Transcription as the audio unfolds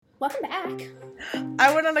Welcome back.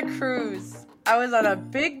 I went on a cruise. I was on a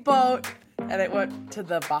big boat and it went to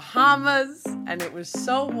the Bahamas and it was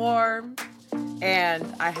so warm and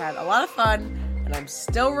I had a lot of fun and I'm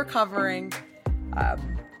still recovering,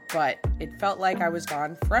 but it felt like I was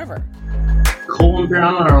gone forever. Cole and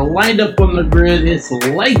Brown are lined up on the grid. It's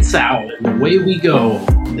lights out and away we go.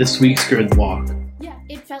 This week's grid walk. Yeah,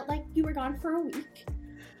 it felt like you were gone for a week.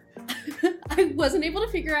 I wasn't able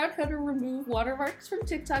to figure out how to remove watermarks from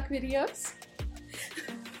TikTok videos.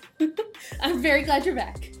 I'm very glad you're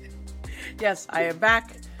back. Yes, I am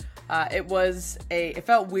back. It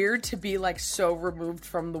felt weird to be like so removed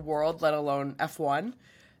from the world, let alone F1.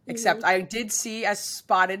 Except I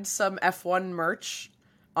spotted some F1 merch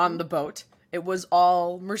on the boat. It was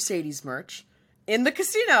all Mercedes merch in the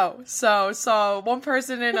casino. So saw one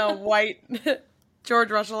person in a white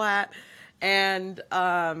George Russell hat and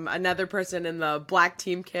another person in the black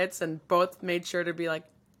team kits, and both made sure to be like,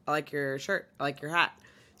 I like your shirt, I like your hat.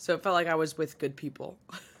 So it felt like I was with good people.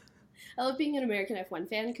 I love being an American F1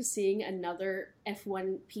 fan because seeing another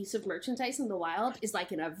F1 piece of merchandise in the wild is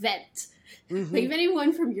like an event. Mm-hmm. Like if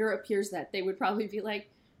anyone from Europe hears that, they would probably be like,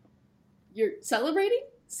 you're celebrating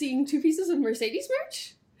seeing two pieces of Mercedes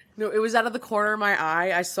merch? No, it was out of the corner of my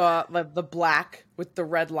eye. I saw like the black with the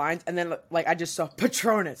red lines, and then like I just saw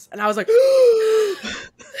Patronus, and I was like,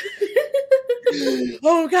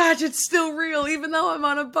 "Oh gosh, it's still real, even though I'm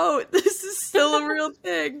on a boat. This is still a real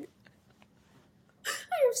thing."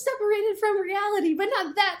 I am separated from reality, but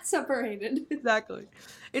not that separated. Exactly.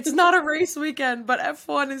 It's not a race weekend, but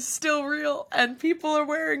F1 is still real, and people are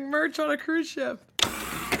wearing merch on a cruise ship.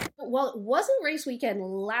 Well, it wasn't race weekend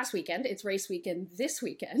last weekend. It's race weekend this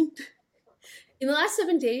weekend. In the last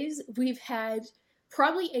 7 days, we've had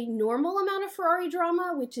probably a normal amount of Ferrari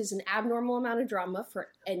drama, which is an abnormal amount of drama for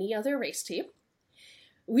any other race team.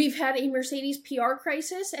 We've had a Mercedes PR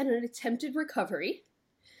crisis and an attempted recovery.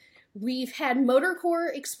 We've had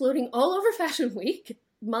Motorcore exploding all over Fashion Week.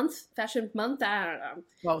 Fashion month, I don't know.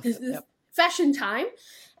 Both, yep. Fashion time.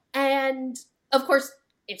 And, of course,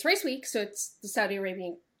 it's race week, so it's the Saudi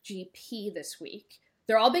Arabian GP this week.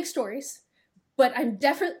 They're all big stories, but I'm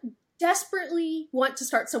desperately want to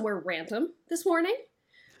start somewhere random this morning,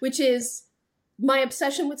 which is my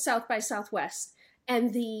obsession with South by Southwest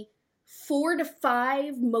and the 4 to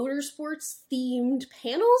 5 motorsports themed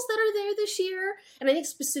panels that are there this year. And I think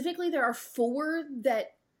specifically there are 4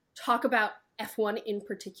 that talk about F1 in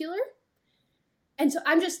particular. And so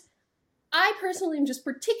I personally am just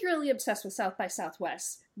particularly obsessed with South by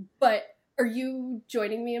Southwest, but are you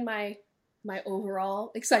joining me in my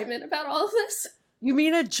overall excitement about all of this? You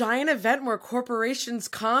mean a giant event where corporations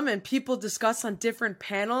come and people discuss on different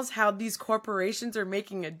panels how these corporations are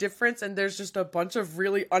making a difference, and there's just a bunch of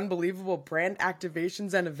really unbelievable brand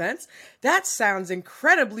activations and events? That sounds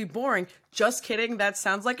incredibly boring. Just kidding. That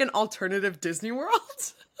sounds like an alternative Disney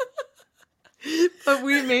World. But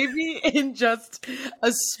we may be in just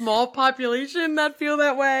a small population that feel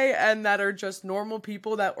that way and that are just normal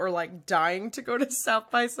people that were like dying to go to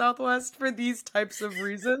South by Southwest for these types of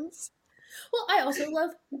reasons. Well, I also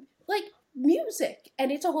love like music,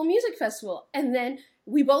 and it's a whole music festival. And then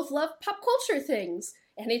we both love pop culture things,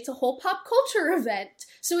 and it's a whole pop culture event.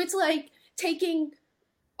 So it's like taking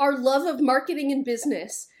our love of marketing and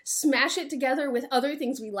business, smash it together with other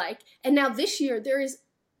things we like. And now this year there is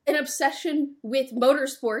an obsession with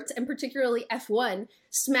motorsports, and particularly F1,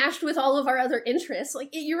 smashed with all of our other interests. Like,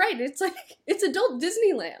 you're right. It's like, it's adult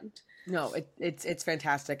Disneyland. No, it's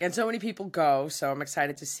fantastic. And so many people go, so I'm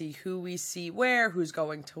excited to see who we see where, who's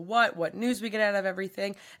going to what news we get out of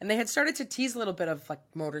everything. And they had started to tease a little bit of like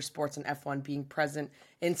motorsports and F1 being present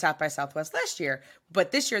in South by Southwest last year. But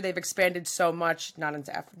this year they've expanded so much, not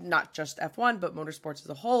just F1, but motorsports as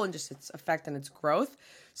a whole and just its effect and its growth.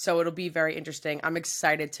 So it'll be very interesting. I'm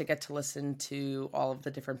excited to get to listen to all of the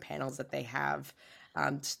different panels that they have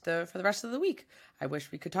for the rest of the week. I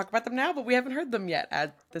wish we could talk about them now, but we haven't heard them yet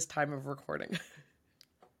at this time of recording.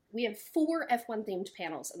 We have 4 F1 themed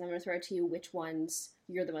panels, and I'm going to throw to you which ones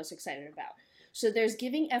you're the most excited about. So there's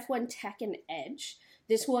Giving F1 Tech an Edge.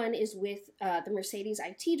 This one is with the Mercedes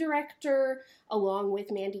IT director, along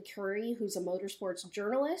with Mandy Curry, who's a motorsports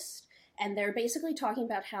journalist. And they're basically talking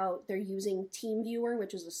about how they're using TeamViewer,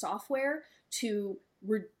 which is a software, to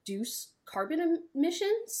reduce carbon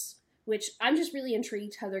emissions, which I'm just really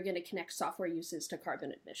intrigued how they're going to connect software uses to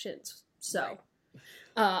carbon emissions. So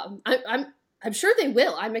I'm sure they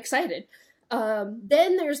will. I'm excited.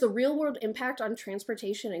 Then there's the real world impact on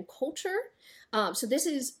transportation and culture. So this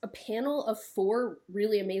is a panel of 4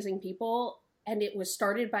 really amazing people, and it was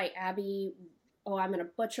started by Abby. Oh, I'm going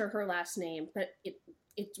to butcher her last name, but it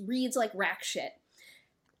reads like rack shit.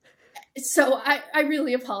 So I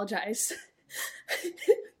really apologize.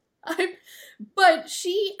 But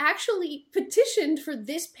she actually petitioned for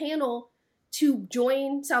this panel to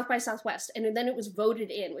join South by Southwest, and then it was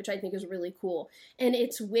voted in, which I think is really cool. And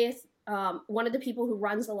it's with one of the people who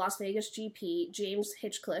runs the Las Vegas GP, James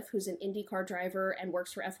Hitchcliffe, who's an IndyCar driver and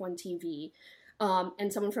works for F1 TV,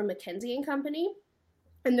 and someone from McKinsey and Company.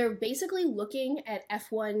 And they're basically looking at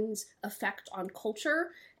F1's effect on culture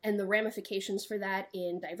and the ramifications for that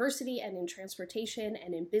in diversity and in transportation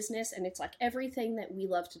and in business. And it's like everything that we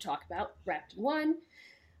love to talk about wrapped in one.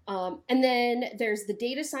 And then there's the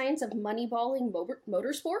data science of moneyballing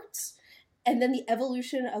motorsports, and then the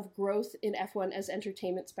evolution of growth in F1 as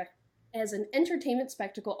an entertainment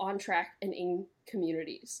spectacle on track and in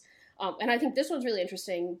communities. And I think this one's really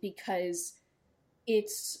interesting because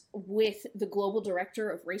it's with the global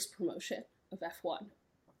director of race promotion of F1.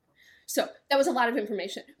 So that was a lot of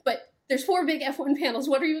information, but there's 4 big F1 panels.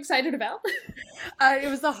 What are you excited about? It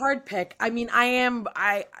was a hard pick. I mean,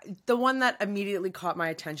 the one that immediately caught my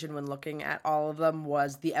attention when looking at all of them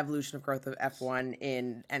was the evolution of growth of F1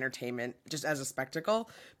 in entertainment, just as a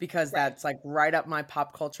spectacle, because that's like right up my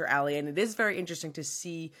pop culture alley. And it is very interesting to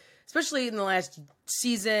see, especially in the last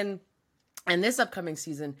season and this upcoming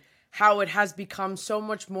season, how it has become so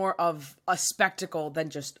much more of a spectacle than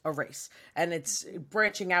just a race. And it's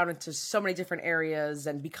branching out into so many different areas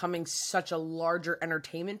and becoming such a larger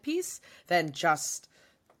entertainment piece than just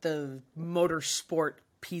the motorsport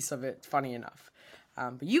piece of it, funny enough.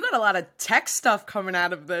 But you got a lot of tech stuff coming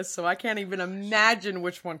out of this, so I can't even imagine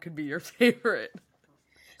which one could be your favorite.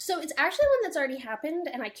 So it's actually one that's already happened,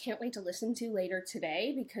 and I can't wait to listen to later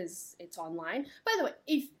today because it's online. By the way,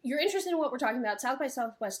 if you're interested in what we're talking about, South by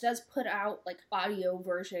Southwest does put out like audio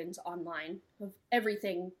versions online of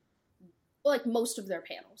everything, like most of their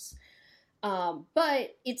panels.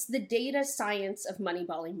 But it's the data science of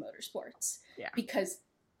moneyballing motorsports. Yeah. Because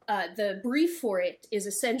the brief for it is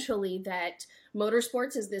essentially that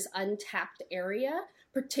motorsports is this untapped area,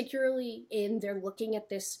 particularly in they're looking at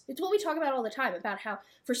this. It's what we talk about all the time, about how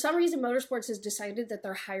for some reason motorsports has decided that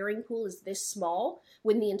their hiring pool is this small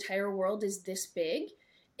when the entire world is this big.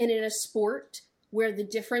 And in a sport where the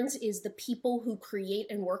difference is the people who create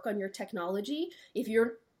and work on your technology, if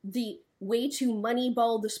you're the way to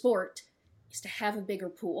moneyball the sport is to have a bigger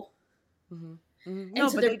pool. Mm-hmm. Mm-hmm. No,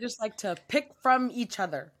 so but they just like to pick from each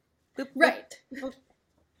other. Right.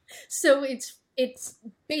 So it's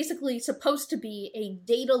basically supposed to be a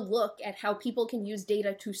data look at how people can use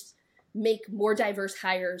data to make more diverse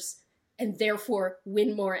hires and therefore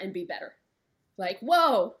win more and be better. Like,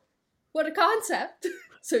 whoa, what a concept.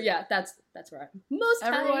 So yeah, that's where I'm most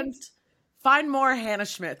Everyone, hyped. Find more Hannah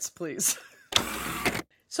Schmitz, please.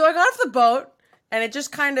 So I got off the boat and it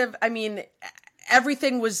just kind of, I mean,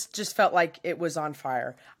 everything just felt like it was on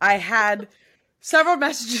fire. I had several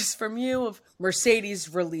messages from you of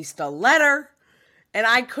Mercedes released a letter. And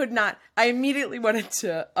I immediately went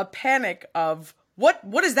into a panic of what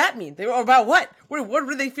does that mean? They were about what? What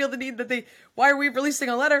do they feel the need that why are we releasing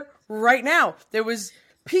a letter right now? There was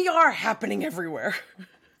PR happening everywhere.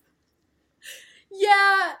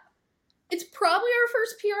 Yeah, it's probably our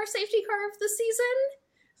first PR safety car of the season.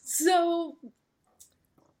 So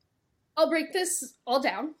I'll break this all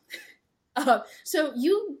down. So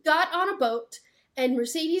you got on a boat and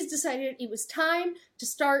Mercedes decided it was time to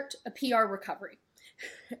start a PR recovery.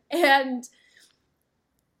 And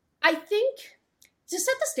I think, to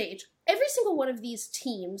set the stage, every single one of these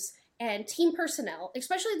teams and team personnel,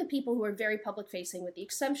 especially the people who are very public facing, with the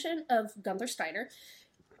exception of Gunther Steiner,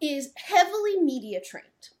 is heavily media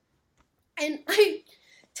trained. And I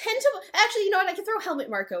tend to, actually, you know what, I can throw Helmut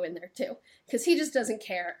Marko in there too, because he just doesn't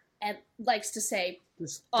care and likes to say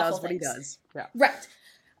just awful does what things. He does. Yeah. Right.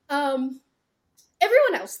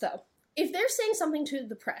 Everyone else, though, if they're saying something to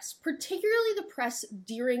the press, particularly the press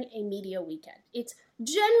during a media weekend, it's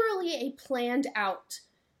generally a planned out,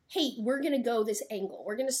 hey, we're going to go this angle.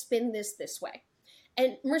 We're going to spin this way.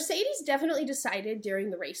 And Mercedes definitely decided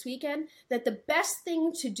during the race weekend that the best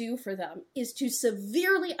thing to do for them is to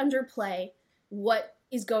severely underplay what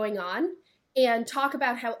is going on and talk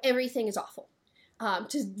about how everything is awful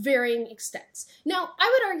to varying extents. Now,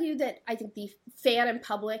 I would argue that I think the fan and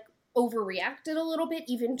public overreacted a little bit,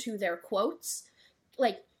 even to their quotes.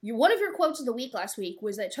 Like, one of your quotes of the week last week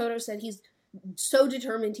was that Toto said he's so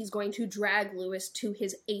determined he's going to drag Lewis to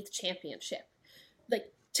his 8th championship.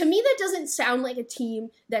 Like, to me, that doesn't sound like a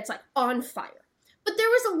team that's, like, on fire. But there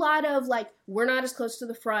was a lot of, like, we're not as close to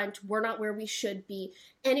the front, we're not where we should be,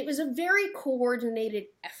 and it was a very coordinated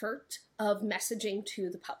effort of messaging to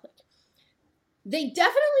the public. They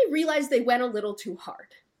definitely realized they went a little too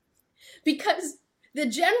hard. Because The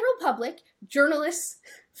general public, journalists,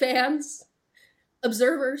 fans,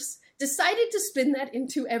 observers, decided to spin that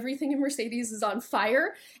into everything in Mercedes is on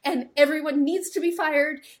fire and everyone needs to be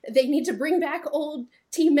fired. They need to bring back old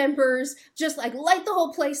team members, just like light the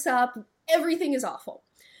whole place up. Everything is awful.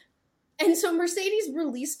 And so Mercedes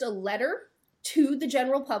released a letter to the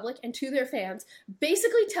general public and to their fans,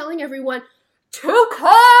 basically telling everyone to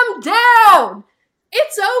calm down.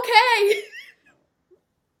 It's okay.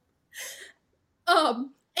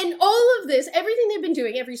 And all of this, everything they've been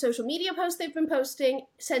doing, every social media post they've been posting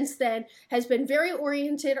since then has been very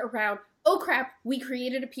oriented around, oh crap, we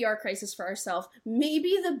created a PR crisis for ourselves.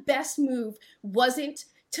 Maybe the best move wasn't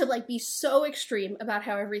to like be so extreme about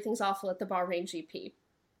how everything's awful at the Bahrain GP.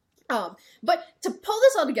 But to pull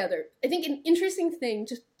this all together, I think an interesting thing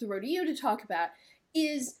to throw to you to talk about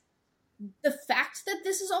is the fact that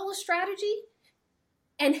this is all a strategy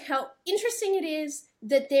and how interesting it is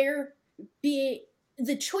that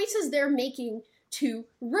the choices they're making to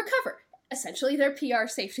recover, essentially their PR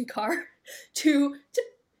safety car, to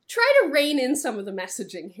try to rein in some of the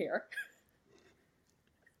messaging here.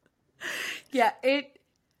 Yeah,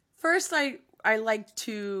 first I like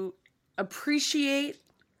to appreciate,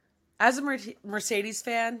 as a Mercedes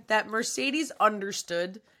fan, that Mercedes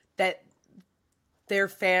understood that their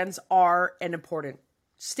fans are an important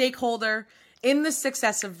stakeholder in the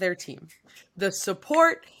success of their team. The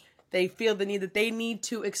support, they feel the need that they need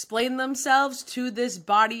to explain themselves to this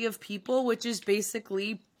body of people, which is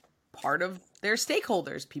basically part of their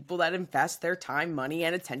stakeholders, people that invest their time, money,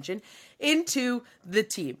 and attention into the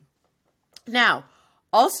team. Now,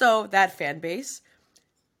 also that fan base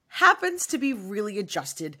happens to be really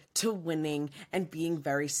adjusted to winning and being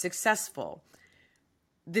very successful.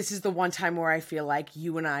 This is the one time where I feel like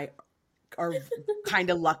you and I are kind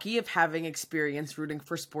of lucky of having experience rooting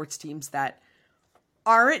for sports teams that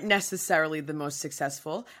aren't necessarily the most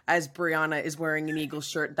successful, as Brianna is wearing an Eagles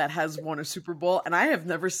shirt that has won a Super Bowl, and I have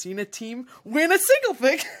never seen a team win a single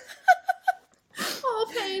thing.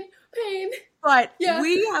 Oh, pain. But yeah.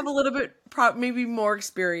 We have a little bit, maybe more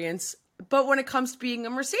experience. But when it comes to being a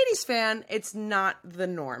Mercedes fan, it's not the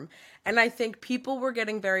norm. And I think people were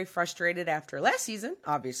getting very frustrated after last season,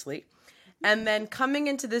 obviously. And then coming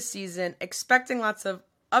into this season, expecting lots of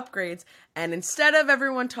upgrades. And instead of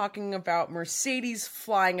everyone talking about Mercedes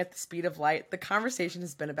flying at the speed of light, the conversation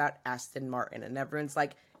has been about Aston Martin. And everyone's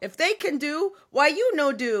like, if they can do, why you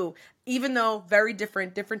no do? Even though very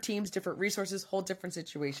different teams, different resources, whole different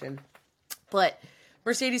situation. But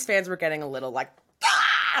Mercedes fans were getting a little like,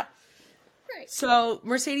 ah! Right. So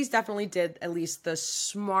Mercedes definitely did at least the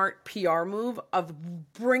smart PR move of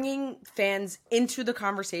bringing fans into the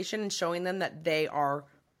conversation and showing them that they are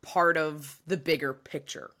part of the bigger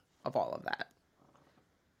picture of all of that.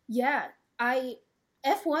 Yeah,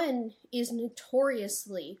 F1 is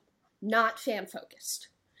notoriously not fan-focused.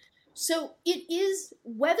 So it is,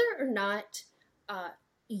 whether or not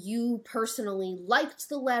you personally liked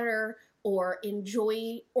the letter or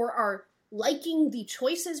enjoy or are liking the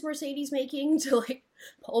choices Mercedes making to like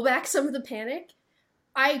pull back some of the panic,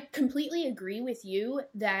 I completely agree with you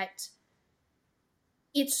that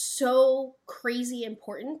it's so crazy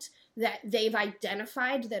important that they've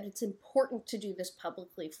identified that it's important to do this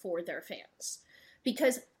publicly for their fans.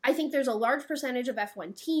 Because I think there's a large percentage of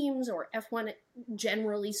F1 teams, or F1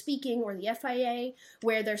 generally speaking, or the FIA,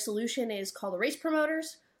 where their solution is call the race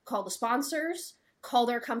promoters, call the sponsors, call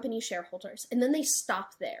their company shareholders, and then they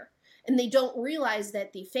stop there. And they don't realize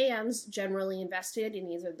that the fans generally invested in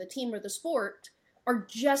either the team or the sport are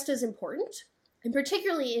just as important, and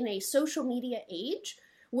particularly in a social media age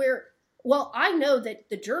where, well, I know that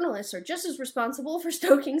the journalists are just as responsible for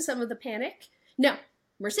stoking some of the panic. No,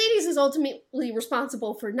 Mercedes is ultimately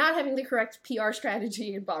responsible for not having the correct PR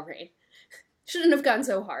strategy in Bahrain. Shouldn't have gone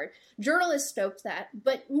so hard. Journalists stoked that,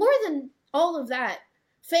 but more than all of that,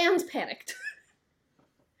 fans panicked.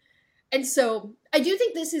 And so I do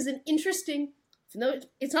think this is an interesting, even though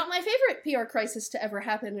it's not my favorite PR crisis to ever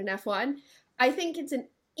happen in F1, I think it's an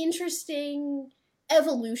interesting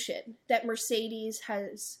evolution that Mercedes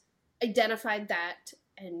has identified that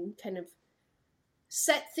and kind of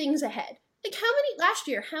set things ahead. Like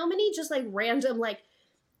how many just like random like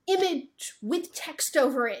image with text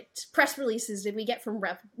over it press releases did we get from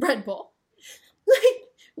Red Bull?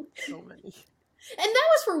 Like, So many. And that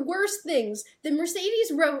was for worse things. The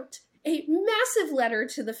Mercedes wrote a massive letter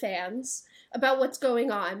to the fans about what's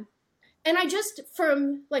going on. And I just,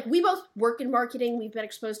 we both work in marketing, we've been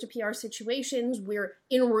exposed to PR situations, we're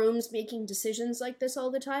in rooms making decisions like this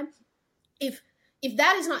all the time. If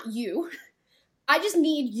that is not you, I just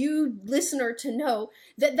need you, listener, to know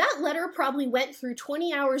that that letter probably went through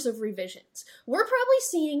 20 hours of revisions. We're probably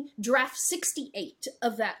seeing draft 68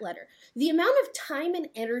 of that letter. The amount of time and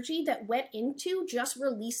energy that went into just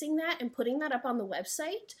releasing that and putting that up on the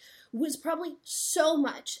website was probably so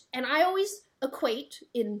much. And I always equate,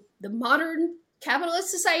 in the modern capitalist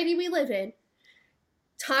society we live in,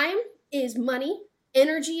 time is money,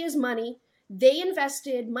 energy is money. They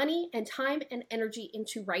invested money and time and energy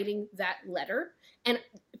into writing that letter. And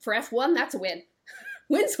for F1, that's a win.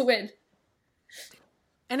 Win's a win.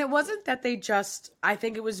 And it wasn't that they just, I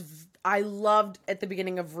think it was, I loved at the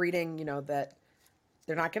beginning of reading, you know, that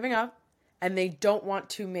they're not giving up and they don't want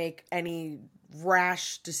to make any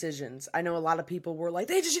rash decisions. I know a lot of people were like,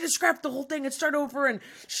 they just need to scrap the whole thing and start over and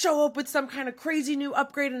show up with some kind of crazy new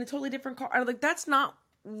upgrade and a totally different car. I was like, that's not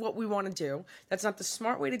what we want to do. That's not the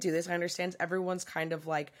smart way to do this. I understand everyone's kind of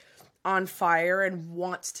like on fire and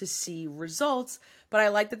wants to see results, but I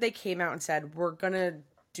like that they came out and said, we're going to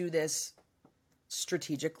do this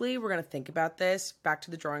strategically. We're going to think about this, back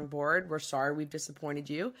to the drawing board. We're sorry we've disappointed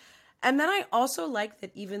you. And then I also like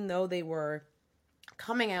that even though they were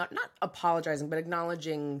coming out, not apologizing, but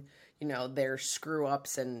acknowledging, you know, their screw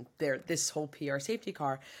ups and this whole PR safety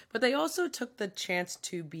car, but they also took the chance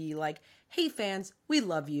to be like, hey fans, we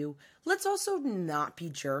love you. Let's also not be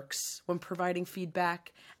jerks when providing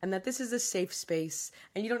feedback, and that this is a safe space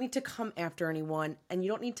and you don't need to come after anyone and you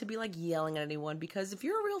don't need to be like yelling at anyone, because if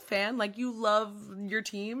you're a real fan, like you love your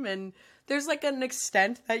team and there's like an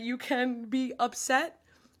extent that you can be upset,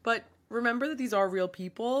 but remember that these are real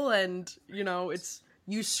people and, you know, it's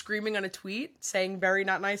you screaming on a tweet saying very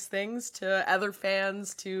not nice things to other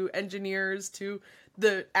fans, to engineers, to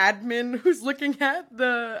the admin who's looking at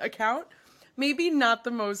the account. Maybe not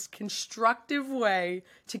the most constructive way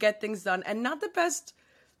to get things done and not the best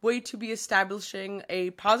way to be establishing a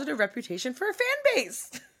positive reputation for a fan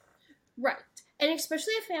base. Right. And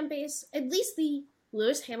especially a fan base, at least the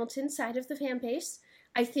Lewis Hamilton side of the fan base,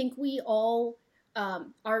 I think we all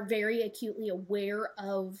are very acutely aware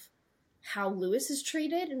of how Lewis is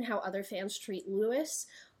treated and how other fans treat Lewis.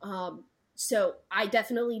 So I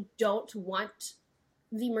definitely don't want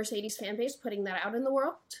the Mercedes fan base putting that out in the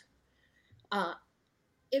world.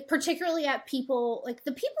 Particularly at people, like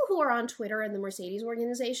the people who are on Twitter and the Mercedes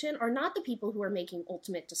organization are not the people who are making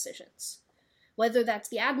ultimate decisions. Whether that's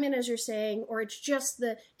the admin, as you're saying, or it's just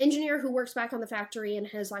the engineer who works back on the factory and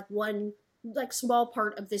has like one like small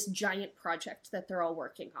part of this giant project that they're all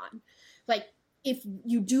working on. Like, if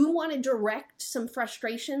you do want to direct some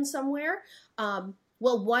frustration somewhere,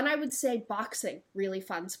 well, one, I would say boxing, really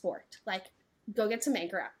fun sport. Like, go get some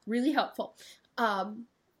anger out, really helpful.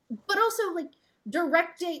 But also, like,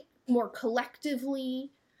 direct it more collectively.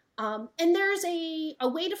 And there's a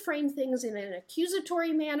way to frame things in an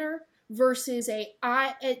accusatory manner versus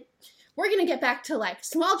we're going to get back to, like,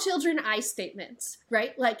 small children I statements,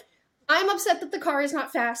 right? Like, I'm upset that the car is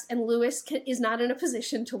not fast and Lewis is not in a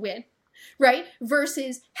position to win, right?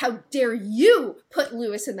 Versus, how dare you put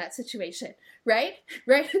Lewis in that situation, right?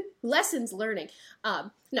 Right? Lessons learning.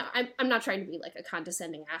 No, I'm not trying to be like a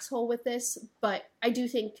condescending asshole with this, but I do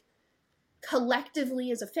think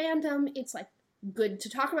collectively as a fandom, it's like good to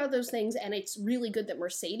talk about those things, and it's really good that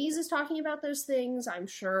Mercedes is talking about those things. I'm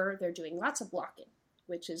sure they're doing lots of blocking,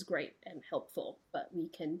 which is great and helpful, but we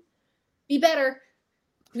can be better.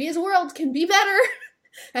 We as a world can be better,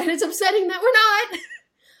 and it's upsetting that we're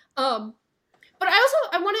not. But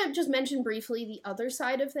I want to just mention briefly the other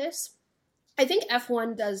side of this. I think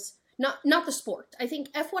F1 does, not the sport, I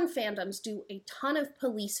think F1 fandoms do a ton of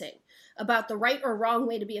policing about the right or wrong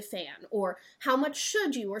way to be a fan, or how much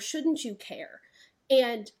should you or shouldn't you care.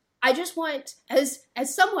 And I just want, as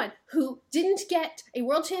someone who didn't get a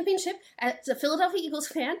world championship as a Philadelphia Eagles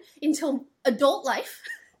fan until adult life,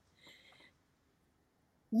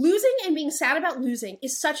 losing and being sad about losing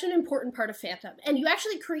is such an important part of fandom. And you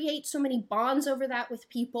actually create so many bonds over that with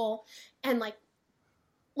people, and like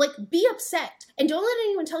be upset. And don't let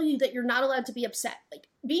anyone tell you that you're not allowed to be upset. Like,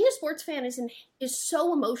 being a sports fan is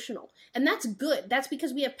so emotional, and that's good. That's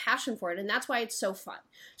because we have passion for it, and that's why it's so fun.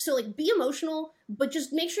 So, like, be emotional, but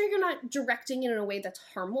just make sure you're not directing it in a way that's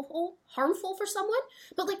harmful for someone.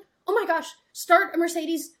 But, like, oh my gosh, start a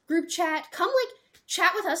Mercedes group chat. Come, like,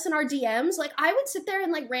 chat with us in our DMs. Like, I would sit there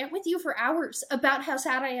and, like, rant with you for hours about how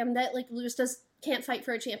sad I am that, like, Lewis can't fight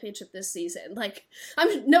for a championship this season. Like,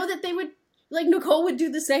 I know that they would, like, Nicole would do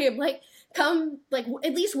the same. Like, come, like,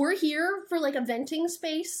 at least we're here for, like, a venting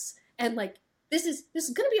space, and, like, this is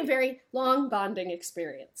gonna be a very long bonding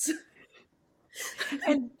experience.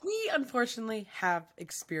 And we unfortunately have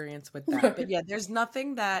experience with that. But yeah, there's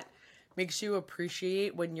nothing that makes you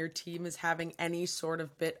appreciate when your team is having any sort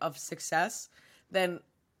of bit of success than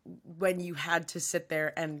when you had to sit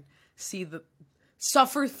there and see the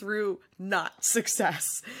suffer through not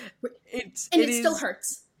success. It still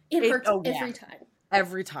hurts. It hurts every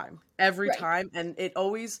time. Every time, and it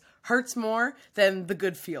always hurts more than the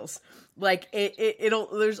good feels. Like it'll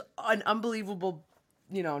there's an unbelievable,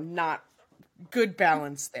 not good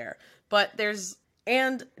balance there. But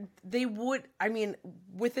within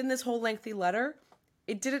this whole lengthy letter,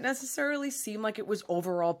 it didn't necessarily seem like it was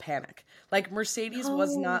overall panic. Like Mercedes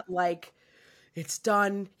was not like, it's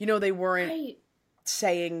done. They weren't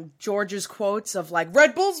saying George's quotes of like,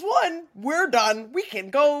 Red Bull's won, we're done, we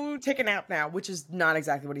can go take a nap now, which is not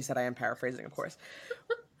exactly what he said. I am paraphrasing, of course.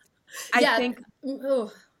 I think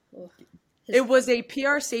it was a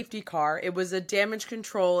PR safety car. It was a damage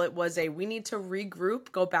control. It was we need to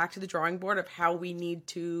regroup, go back to the drawing board of how we need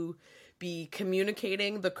to be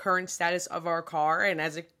communicating the current status of our car, and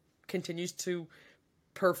as it continues to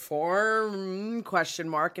perform,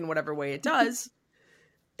 in whatever way it does,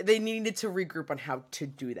 they needed to regroup on how to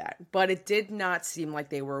do that. But it did not seem like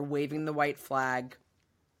they were waving the white flag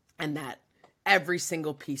and that every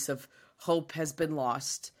single piece of hope has been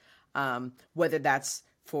lost, whether that's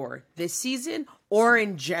for this season or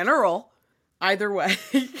in general. Either way,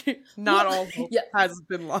 not all hope has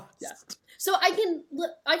been lost. Yeah. So I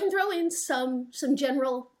can throw in some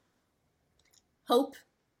general hope,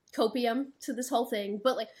 copium to this whole thing,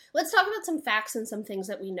 but let's talk about some facts and some things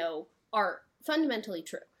that we know are fundamentally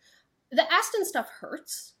true. The Aston stuff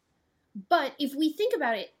hurts, but if we think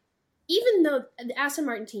about it, even though the Aston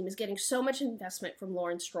Martin team is getting so much investment from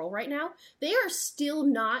Lawrence Stroll right now, they are still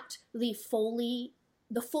not the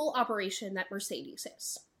full operation that Mercedes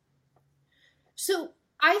is. So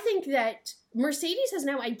I think that Mercedes has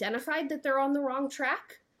now identified that they're on the wrong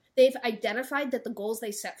track. They've identified that the goals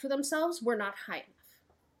they set for themselves were not high enough.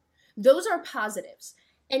 Those are positives.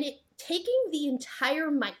 And taking the entire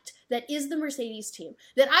might that is the Mercedes team,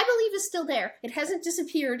 that I believe is still there, it hasn't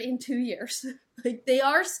disappeared in 2 years. They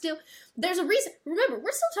are still, there's a reason. Remember,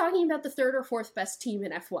 we're still talking about the third or fourth best team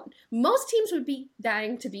in F1. Most teams would be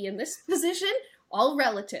dying to be in this position, all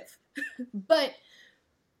relative. But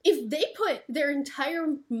if they put their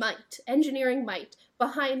entire might, engineering might,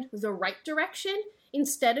 behind the right direction,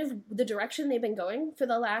 instead of the direction they've been going for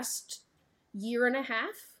the last year and a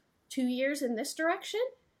half, 2 years in this direction,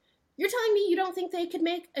 you're telling me you don't think they could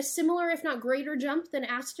make a similar, if not greater, jump than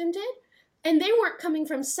Aston did? And they weren't coming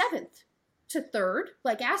from 7th to 3rd,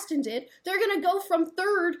 like Aston did. They're going to go from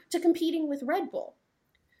 3rd to competing with Red Bull.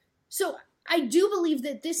 So I do believe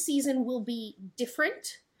that this season will be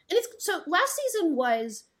different. And so last season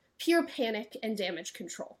was pure panic and damage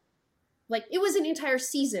control. It was an entire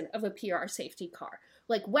season of a PR safety car.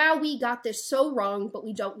 Wow, we got this so wrong, but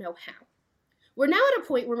we don't know how. We're now at a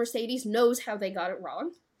point where Mercedes knows how they got it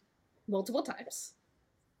wrong multiple times.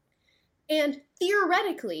 And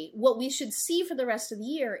theoretically, what we should see for the rest of the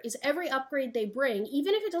year is every upgrade they bring,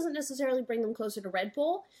 even if it doesn't necessarily bring them closer to Red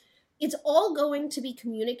Bull, it's all going to be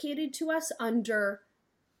communicated to us under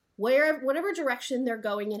whatever direction they're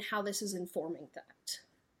going and how this is informing that.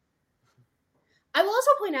 I will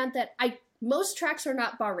also point out that most tracks are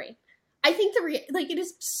not Bahrain. I think it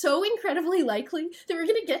is so incredibly likely that we're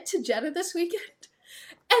going to get to Jeddah this weekend,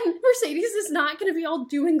 and Mercedes is not going to be all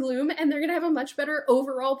doom and gloom, and they're going to have a much better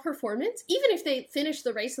overall performance, even if they finish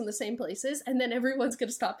the race in the same places, and then everyone's going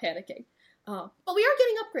to stop panicking. But we are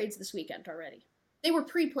getting upgrades this weekend already. They were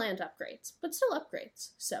pre-planned upgrades, but still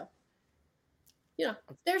upgrades. So,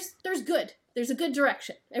 there's good. There's a good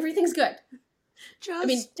direction. Everything's good.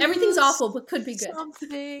 Everything's awful, but could be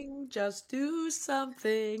good. Just do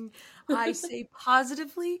something. I say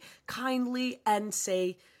positively, kindly, and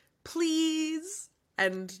say, please.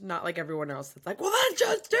 And not like everyone else that's like, well, then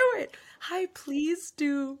just do it. Hi, please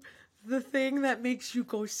do the thing that makes you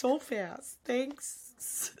go so fast.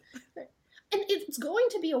 Thanks. And it's going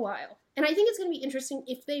to be a while. And I think it's going to be interesting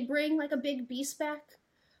if they bring a big beast back.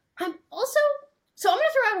 So I'm going to throw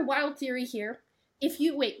out a wild theory here. If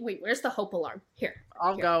you wait, where's the hope alarm? Here.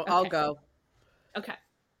 I'll go. Okay.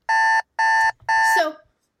 So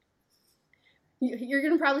you're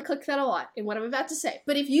gonna probably click that a lot in what I'm about to say.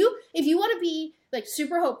 But if you want to be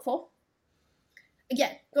super hopeful,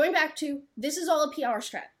 again, going back to this is all a PR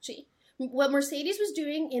strategy. What Mercedes was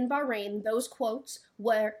doing in Bahrain, those quotes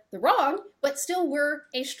were the wrong, but still were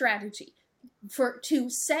a strategy to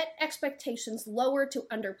set expectations lower to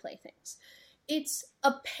underplay things. It's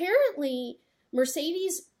apparently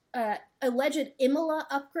Mercedes' alleged Imola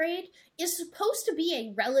upgrade is supposed to be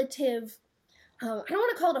a relative, I don't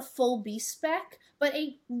want to call it a full B spec, but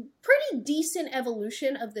a pretty decent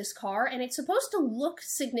evolution of this car, and it's supposed to look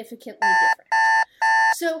significantly different.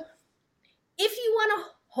 So, if you want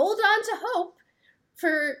to hold on to hope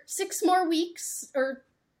for 6 more weeks or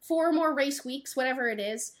 4 more race weeks, whatever it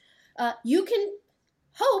is, you can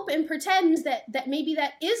hope and pretend that maybe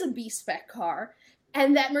that is a B spec car,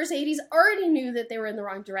 and that Mercedes already knew that they were in the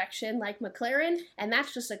wrong direction, like McLaren, and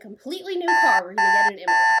that's just a completely new car we're going to get in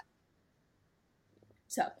Imola.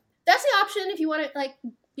 So, that's the option if you want to, like,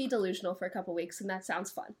 be delusional for a couple weeks, and that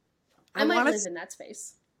sounds fun. I might live in that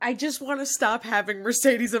space. I just want to stop having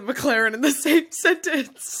Mercedes and McLaren in the same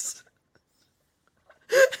sentence.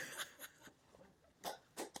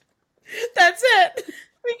 That's it.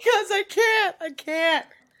 Because I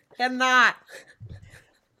cannot.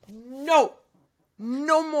 No.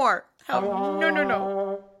 No more.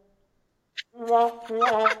 No.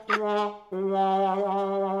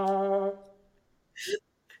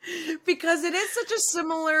 Because it is such a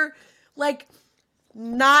similar, like,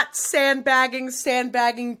 not sandbagging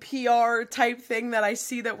PR type thing that I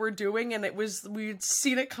see that we're doing, and we'd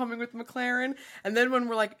seen it coming with McLaren, and then when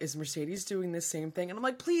we're like, is Mercedes doing the same thing? And I'm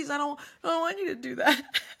like, please, I don't want you to do that.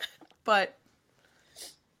 But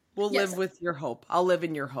we'll live with your hope. I'll live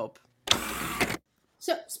in your hope.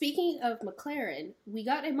 So, speaking of McLaren, we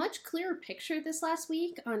got a much clearer picture this last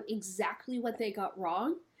week on exactly what they got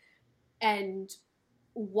wrong, and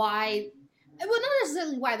why, well, not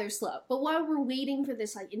necessarily why they're slow, but why we're waiting for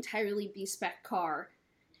this, like, entirely B-spec car.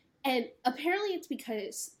 And apparently it's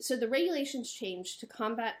because, so the regulations changed to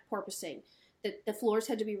combat porpoising, that the floors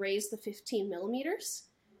had to be raised to 15 millimeters,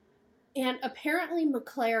 and apparently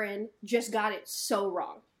McLaren just got it so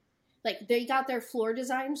wrong. Like, they got their floor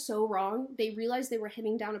design so wrong, they realized they were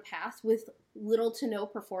heading down a path with little to no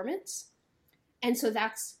performance, and so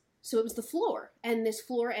it was the floor, and this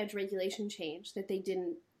floor edge regulation change that they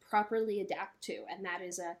didn't properly adapt to, and that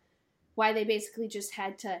is why they basically just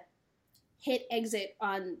had to hit exit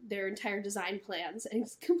on their entire design plans and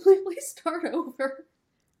completely start over.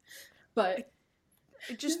 But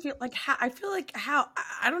I just feel like I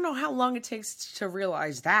don't know how long it takes to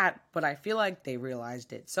realize that, but I feel like they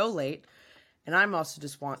realized it so late, and I'm also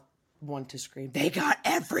just want to scream, they got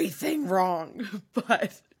everything wrong.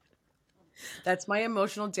 But that's my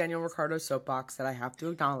emotional Daniel Ricciardo soapbox that I have to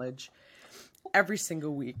acknowledge every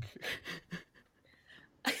single week.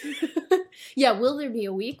 Yeah, will there be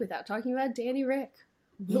a week without talking about Danny Rick?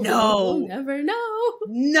 No. We'll never know.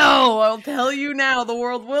 No, I'll tell you now, the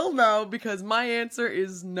world will know, because my answer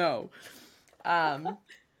is no. But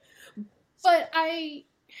I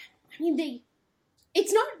mean,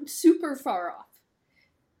 it's not super far off.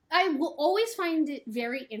 I will always find it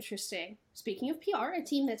very interesting, speaking of PR, a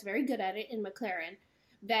team that's very good at it in McLaren,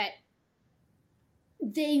 that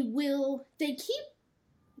they keep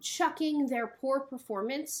chucking their poor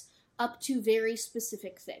performance up to very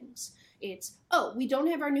specific things. It's, oh, we don't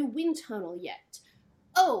have our new wind tunnel yet.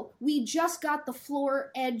 Oh, we just got the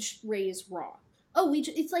floor edge raise wrong. Oh,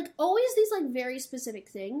 it's like always these like very specific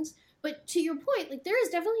things. But to your point, like there is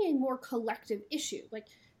definitely a more collective issue. Like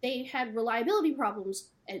they had reliability problems,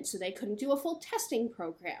 and so they couldn't do a full testing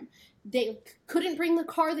program. They couldn't bring the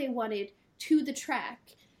car they wanted to the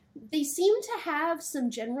track. They seem to have some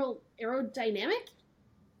general aerodynamic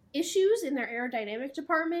issues in their aerodynamic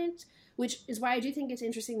department, which is why I do think it's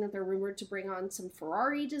interesting that they're rumored to bring on some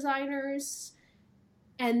Ferrari designers.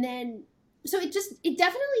 And then, so it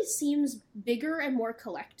definitely seems bigger and more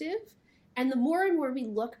collective. And the more and more we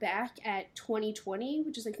look back at 2020,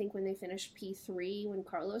 which is I think when they finished P3 when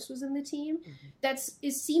Carlos was in the team,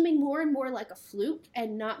 is seeming more and more like a fluke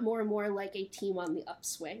and not more and more like a team on the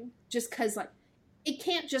upswing. Just because like it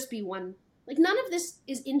can't just be one. Like none of this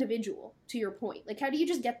is individual. To your point, like how do you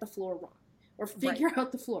just get the floor wrong or figure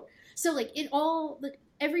out the floor? So like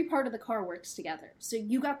every part of the car works together. So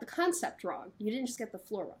you got the concept wrong. You didn't just get the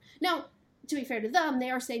floor wrong. Now, to be fair to them, they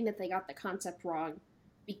are saying that they got the concept wrong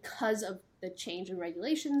because of the change in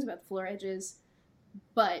regulations about the floor edges,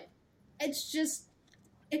 but it's just,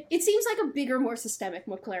 it seems like a bigger, more systemic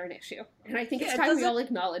McLaren issue, and I think it's time we all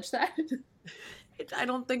acknowledge that. I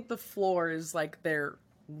don't think the floor is like their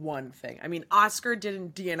one thing. I mean, Oscar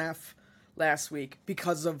didn't DNF last week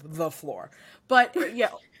because of the floor, but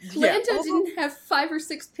Lando didn't have 5 or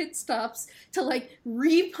 6 pit stops to like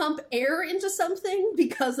repump air into something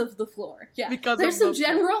because of the floor. Yeah, because there's some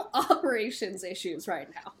general operations issues right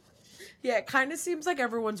now. Yeah, it kind of seems like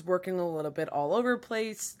everyone's working a little bit all over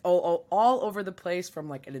the place from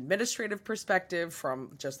like an administrative perspective,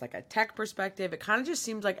 from just like a tech perspective. It kind of just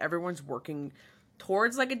seems like everyone's working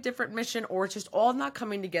towards like a different mission, or it's just all not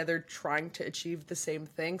coming together trying to achieve the same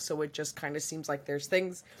thing. So it just kind of seems like there's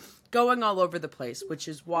things going all over the place, which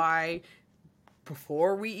is why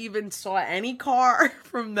before we even saw any car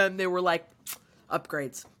from them, they were like,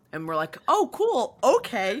 upgrades. And we're like, oh, cool.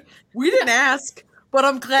 Okay. We didn't ask, but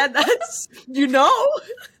I'm glad that's,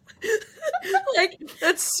 like,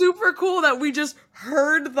 that's super cool that we just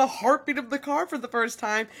heard the heartbeat of the car for the first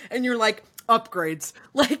time. And you're like, upgrades.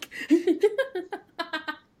 Like,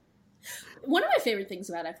 one of my favorite things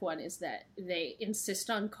about F1 is that they insist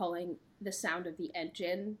on calling the sound of the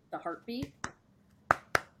engine the heartbeat.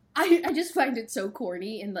 I just find it so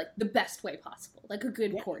corny in like the best way possible, like a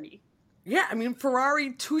good corny. Yeah, I mean,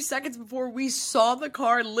 Ferrari, 2 seconds before we saw the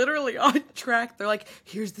car literally on track, they're like,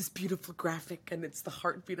 here's this beautiful graphic, and it's the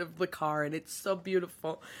heartbeat of the car, and it's so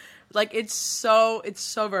beautiful. Like, it's so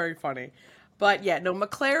very funny. But yeah, no,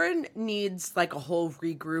 McLaren needs like a whole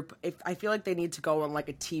regroup. I feel like they need to go on like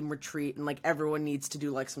a team retreat, and like everyone needs to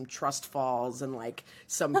do like some trust falls and like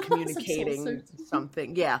some communicating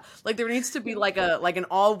something. Yeah, like there needs to be like an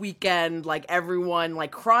all weekend, like everyone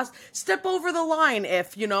like step over the line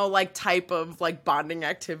if like type of like bonding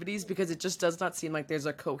activities, because it just does not seem like there's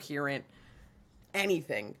a coherent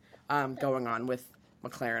anything going on with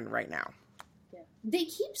McLaren right now. Yeah, they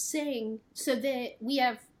keep saying so that we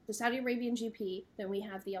have the Saudi Arabian GP, then we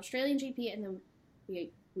have the Australian GP, and then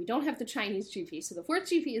we don't have the Chinese GP. So the fourth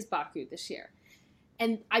GP is Baku this year.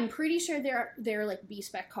 And I'm pretty sure there are like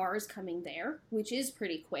B-spec cars coming there, which is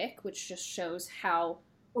pretty quick, which just shows how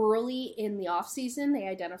early in the off-season they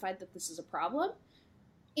identified that this is a problem.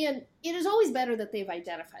 And it is always better that they've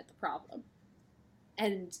identified the problem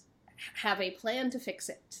and have a plan to fix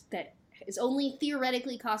it that is only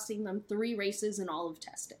theoretically costing them 3 races in all of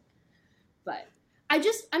testing. But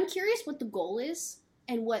I'm curious what the goal is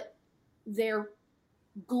and what their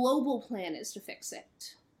global plan is to fix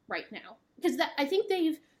it right now. Because I think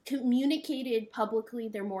they've communicated publicly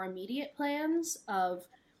their more immediate plans of,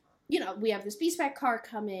 we have this B-spec car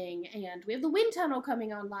coming and we have the wind tunnel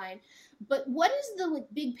coming online. But what is the like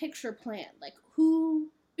big picture plan? Like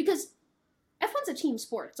because F1's a team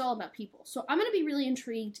sport. It's all about people. So I'm going to be really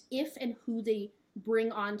intrigued if and who they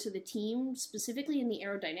bring onto the team, specifically in the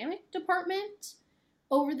aerodynamic department,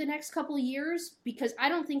 over the next couple of years, because I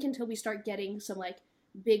don't think until we start getting some like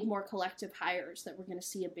big, more collective hires that we're going to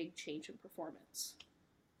see a big change in performance.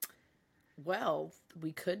 Well,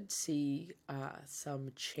 we could see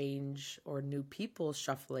some change or new people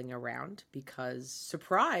shuffling around because,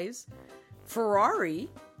 surprise, Ferrari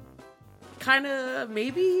kind of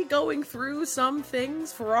maybe going through some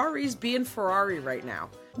things. Ferrari's being Ferrari right now.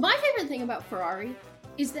 My favorite thing about Ferrari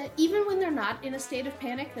is that even when they're not in a state of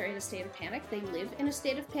panic, they're in a state of panic. They live in a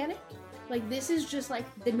state of panic. Like, this is just like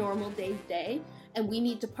the normal day-to-day, and we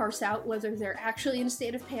need to parse out whether they're actually in a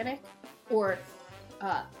state of panic or,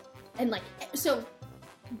 so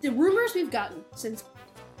the rumors we've gotten since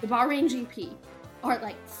the Bahrain GP are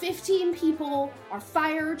like 15 people are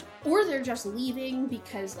fired, or they're just leaving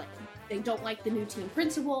because like they don't like the new team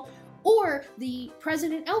principal, or the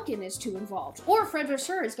President Elkin is too involved, or Fred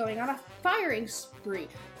Vasseur is going on a firing spree,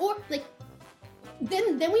 or like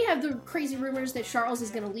then we have the crazy rumors that Charles is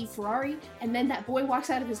going to leave Ferrari, and then that boy walks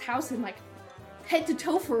out of his house in like head to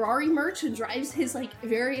toe Ferrari merch and drives his like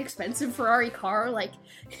very expensive Ferrari car. Like,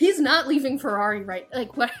 he's not leaving Ferrari, right?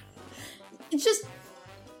 Like, what? It's just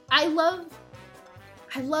I love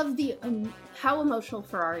the how emotional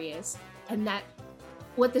Ferrari is, and that.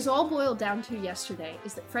 What this all boiled down to yesterday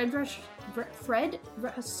is that Fred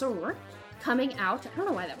Vasseur coming out, I don't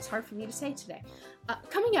know why that was hard for me to say today,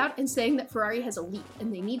 coming out and saying that Ferrari has a leak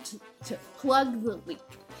and they need to plug the leak.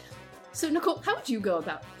 So Nicole, how would you go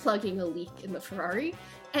about plugging a leak in the Ferrari?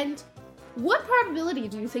 And what probability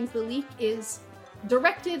do you think the leak is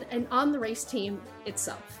directed and on the race team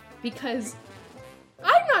itself? Because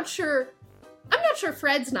I'm not sure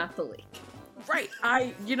Fred's not the leak. Right.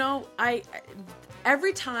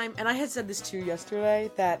 Every time, and I had said this to you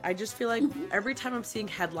yesterday, that I just feel like every time I'm seeing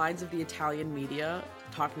headlines of the Italian media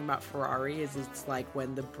talking about Ferrari, it's like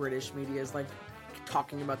when the British media is like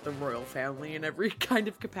talking about the royal family in every kind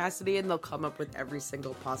of capacity, and they'll come up with every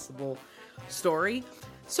single possible story.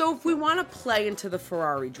 So if we want to play into the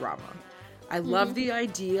Ferrari drama, I love the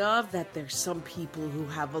idea that there's some people who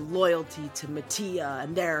have a loyalty to Mattia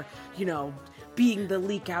and they're, being the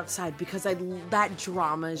leak outside, because that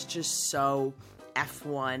drama is just so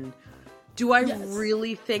F1. Do I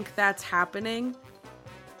really think that's happening?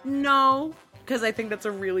 No, because I think that's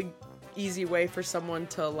a really easy way for someone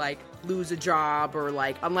to like lose a job, or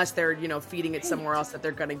like, unless they're feeding it somewhere else that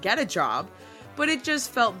they're gonna get a job. but it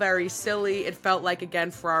just felt very silly. It felt like,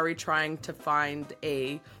 again, Ferrari trying to find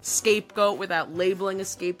a scapegoat without labeling a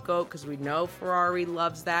scapegoat, because we know Ferrari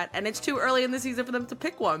loves that, and it's too early in the season for them to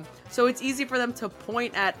pick one. So it's easy for them to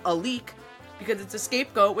point at a leak because it's a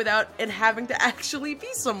scapegoat without it having to actually be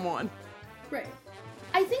someone. Right.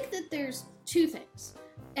 I think that there's two things.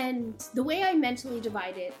 And the way I mentally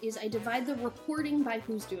divide it is I divide the reporting by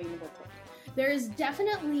who's doing the reporting. There is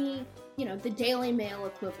definitely, the Daily Mail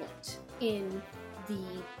equivalent in the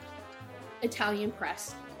Italian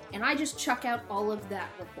press, and I just chuck out all of that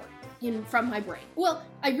reporting from my brain. Well,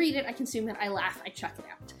 I read it, I consume it, I laugh, I chuck it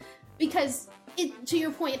out. Because to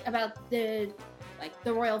your point about the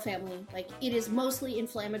royal family, it is mostly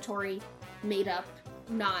inflammatory, made up,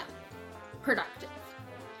 not productive.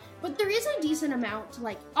 But there is a decent amount,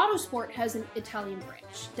 Autosport has an Italian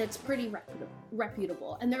branch that's pretty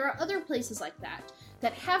reputable. And there are other places like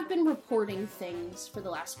that have been reporting things for the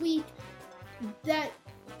last week that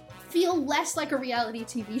feel less like a reality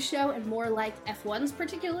TV show and more like F1's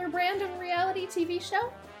particular brand of a reality TV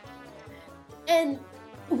show. And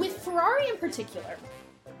with Ferrari in particular,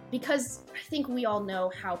 because I think we all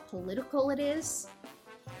know how political it is,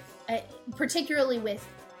 particularly with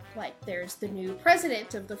there's the new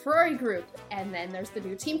president of the Ferrari group, and then there's the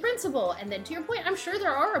new team principal, and then to your point, I'm sure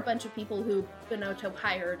there are a bunch of people who Binotto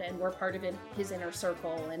hired and were part of his inner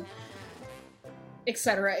circle, and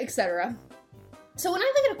etc., etc. So when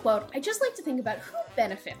I look at a quote, I just like to think about who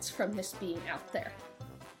benefits from this being out there.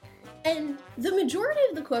 And the majority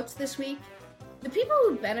of the quotes this week, the people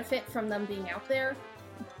who benefit from them being out there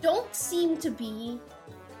don't seem to be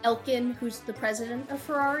Elkin, who's the president of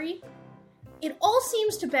Ferrari. It all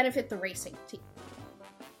seems to benefit the racing team.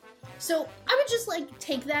 So I would just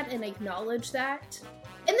take that and acknowledge that.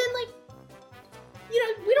 And then we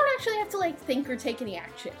don't actually have to think or take any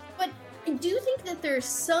action. But I do think that there's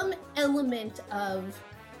some element of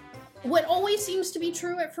what always seems to be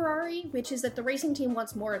true at Ferrari, which is that the racing team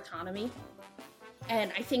wants more autonomy.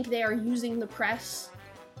 And I think they are using the press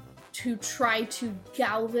to try to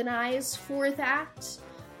galvanize for that.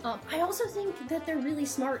 I also think that they're really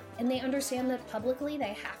smart, and they understand that publicly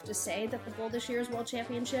they have to say that the goal this year is World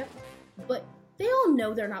Championship, but they all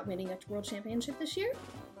know they're not winning a World Championship this year.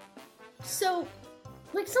 So,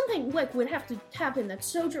 something would have to happen that's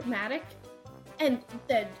so dramatic, and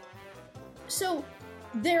that... So,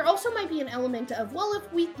 there also might be an element of, well,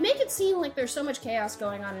 if we make it seem like there's so much chaos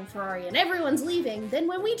going on in Ferrari and everyone's leaving, then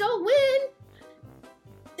when we don't win,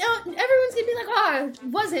 everyone's gonna be it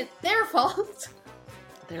wasn't their fault.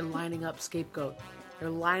 They're lining up scapegoat. They're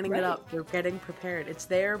lining it up. They're getting prepared. It's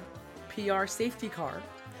their PR safety car.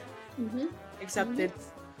 Mm-hmm. Except it's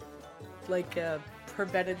a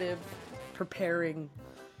preventative preparing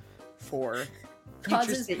for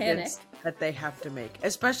future statements that they have to make.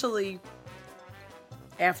 Especially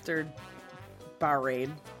after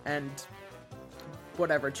Bahrain and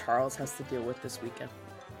whatever Charles has to deal with this weekend.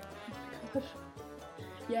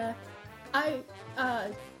 Yeah.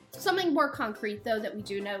 Something more concrete, though, that we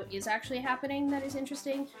do know is actually happening that is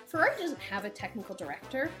interesting. Ferrari doesn't have a technical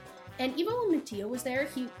director, and even when Mattia was there,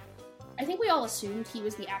 I think we all assumed he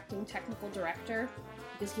was the acting technical director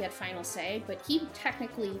because he had final say, but he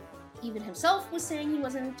technically, even himself, was saying he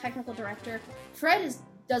wasn't a technical director. Fred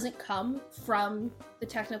doesn't come from the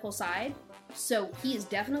technical side, so he is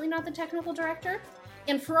definitely not the technical director,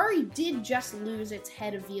 and Ferrari did just lose its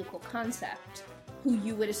head of vehicle concept, who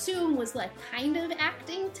you would assume was kind of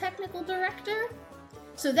acting technical director.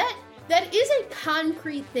 So that is a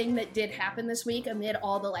concrete thing that did happen this week amid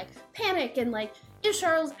all the panic and is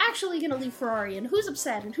Charles actually gonna leave Ferrari and who's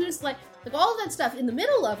upset and who's all of that stuff. In the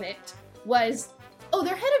middle of it was,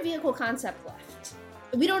 their head of vehicle concept left.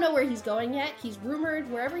 We don't know where he's going yet. He's rumored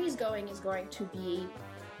wherever he's going is going to be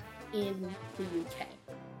in the UK.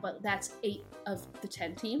 But that's 8 of the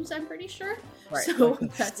 10 teams, I'm pretty sure. Right. So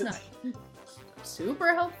that's not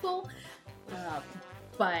super helpful,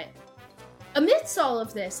 but amidst all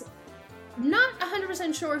of this, not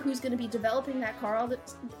 100% sure who's going to be developing that car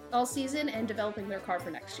all season and developing their car for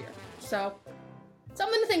next year. So,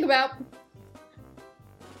 something to think about.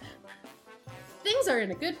 Things are in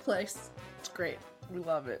a good place. It's great. We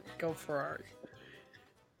love it. Go Ferrari.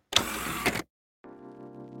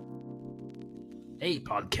 Hey,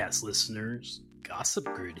 podcast listeners. Gossip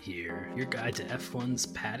Grid here, your guide to F1's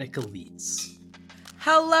paddock elites.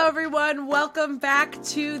 Hello, everyone. Welcome back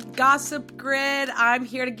to Gossip Grid. I'm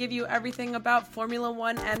here to give you everything about Formula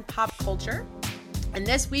One and pop culture. And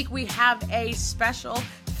this week we have a special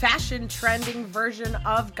fashion trending version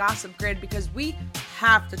of Gossip Grid because we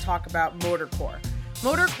have to talk about Motorcore.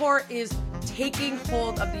 Motorcore is taking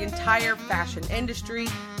hold of the entire fashion industry,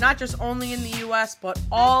 not just only in the US, but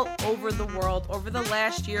all over the world. Over the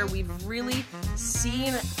last year, we've really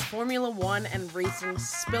seen Formula One and racing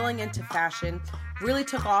spilling into fashion. Really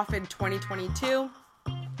took off in 2022.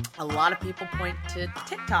 A lot of people point to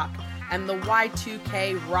TikTok and the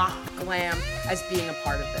Y2K rock glam as being a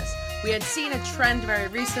part of this. We had seen a trend very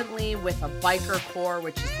recently with a biker core,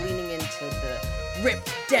 which is leaning into the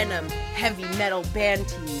ripped denim, heavy metal band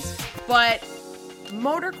tees. But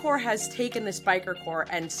Motorcore has taken this biker core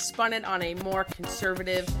and spun it on a more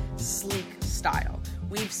conservative, sleek style.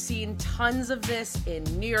 We've seen tons of this in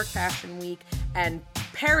New York Fashion Week and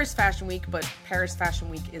Paris Fashion Week, but Paris Fashion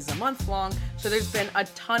Week is a month long, so there's been a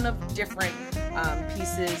ton of different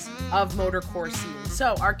pieces of Motorcore seen.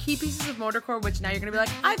 So our key pieces of Motorcore, which now you're gonna be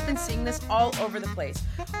like, I've been seeing this all over the place.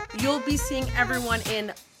 You'll be seeing everyone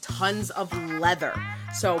in tons of leather.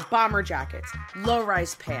 So bomber jackets,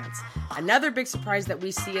 low-rise pants. Another big surprise that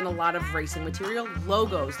we see in a lot of racing material,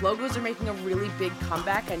 logos. Logos are making a really big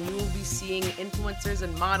comeback, and you will be seeing influencers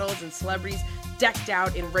and models and celebrities decked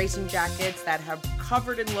out in racing jackets that have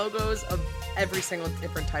covered in logos of every single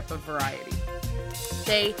different type of variety.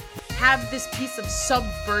 They have this piece of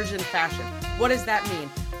subversion fashion. What does that mean?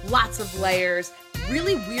 Lots of layers,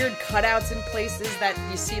 really weird cutouts in places that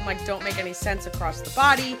you seem like don't make any sense across the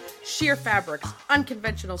body, sheer fabrics,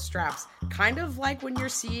 unconventional straps, kind of like when you're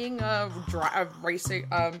seeing a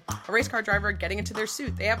race car driver getting into their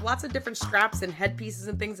suit. They have lots of different straps and headpieces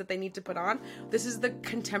and things that they need to put on. This is the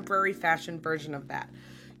contemporary fashion version of that.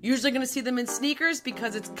 Usually going to see them in sneakers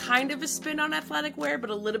because it's kind of a spin on athletic wear, but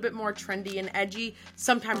a little bit more trendy and edgy.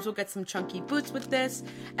 Sometimes we'll get some chunky boots with this.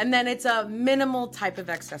 And then it's a minimal type of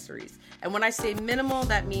accessories. And when I say minimal,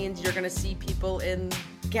 that means you're going to see people in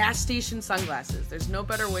gas station sunglasses. There's no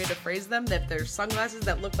better way to phrase them, that they're sunglasses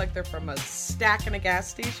that look like they're from a stack in a gas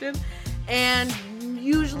station. And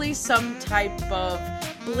usually some type of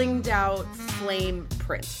blinged out flame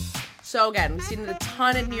print. So again, we've seen it a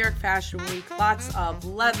ton at New York Fashion Week, lots of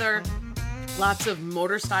leather, lots of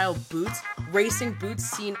motor style boots, racing boots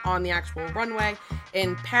seen on the actual runway.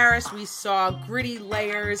 In Paris, we saw gritty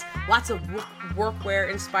layers, lots of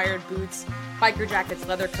workwear inspired boots, biker jackets,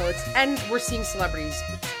 leather coats, and we're seeing celebrities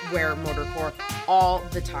wear Motorcore all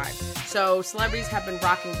the time. So celebrities have been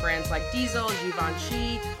rocking brands like Diesel,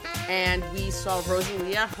 Givenchy, and we saw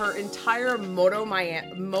Rosalia, her entire Moto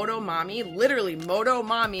Mami, literally Moto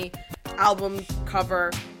Mami album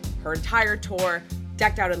cover, her entire tour,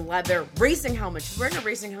 decked out in leather, racing helmet. She's wearing a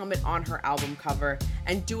racing helmet on her album cover.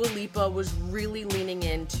 And Dua Lipa was really leaning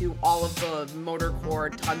into all of the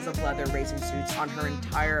Motorcore, tons of leather racing suits on her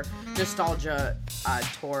entire nostalgia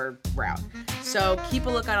tour route. So keep a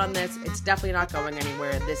lookout on this. It's definitely not going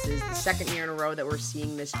anywhere. This is the second year in a row that we're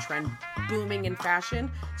seeing this trend booming in fashion.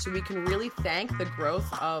 So we can really thank the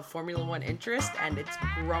growth of Formula One interest, and it's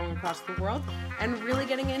growing across the world and really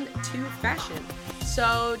getting into fashion.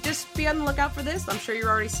 So just be on the lookout for this. I'm sure you're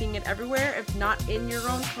already seeing it everywhere, if not in your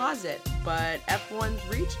own closet. But F1's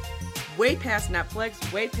reach way past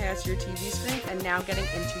Netflix, way past your TV screen, and now getting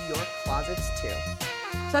into your closets too.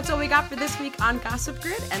 So that's all we got for this week on Gossip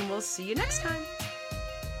Grid, and we'll see you next time.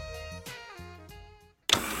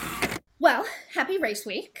 Well, happy race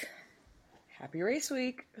week. Happy race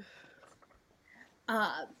week.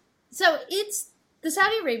 So it's the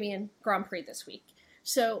Saudi Arabian Grand Prix this week.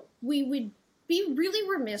 So we would be really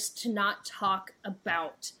remiss to not talk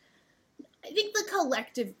about, I think, the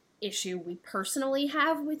collective issue we personally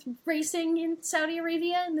have with racing in Saudi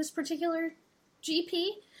Arabia in this particular GP.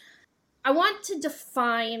 I want to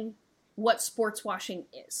define what sports washing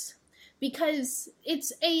is, because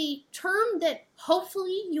it's a term that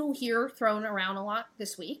hopefully you'll hear thrown around a lot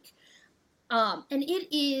this week. And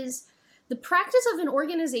it is the practice of an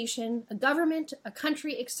organization, a government, a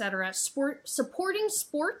country, etc., supporting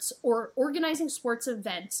sports or organizing sports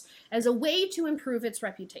events as a way to improve its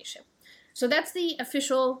reputation. So that's the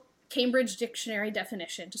official Cambridge Dictionary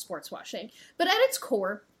definition to sports washing. But at its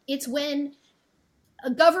core, it's when a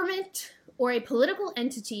government or a political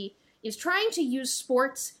entity is trying to use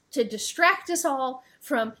sports to distract us all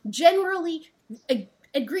from generally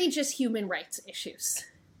egregious human rights issues.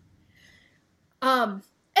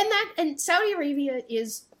 And Saudi Arabia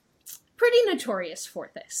is pretty notorious for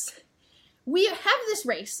this. We have this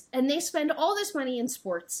race, and they spend all this money in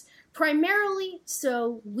sports, primarily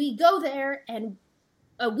so we go there, and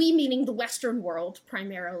we meaning the Western world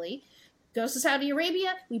primarily, goes to Saudi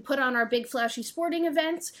Arabia, we put on our big flashy sporting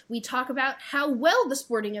events, we talk about how well the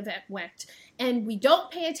sporting event went, and we don't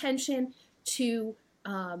pay attention to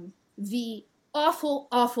the awful,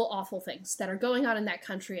 awful, awful things that are going on in that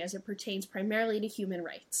country as it pertains primarily to human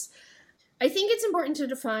rights. I think it's important to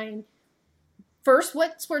define first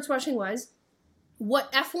what sports washing was,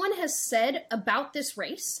 what F1 has said about this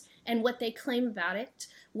race and what they claim about it,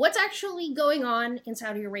 what's actually going on in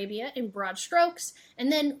Saudi Arabia in broad strokes,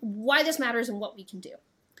 and then why this matters and what we can do.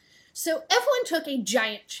 So F1 took a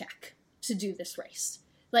giant check to do this race.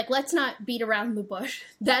 Like, let's not beat around the bush.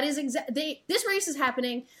 That is this race is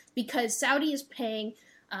happening because Saudi is paying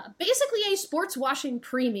basically a sports washing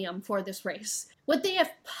premium for this race. What they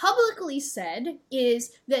have publicly said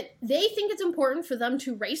is that they think it's important for them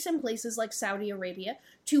to race in places like Saudi Arabia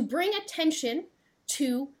to bring attention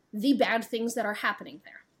to the bad things that are happening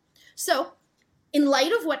there. So, in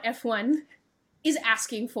light of what F1 is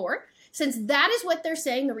asking for, since that is what they're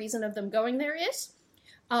saying the reason of them going there is,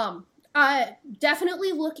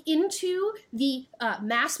 definitely look into the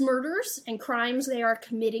mass murders and crimes they are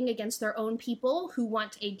committing against their own people who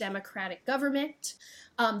want a democratic government.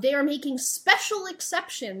 They are making special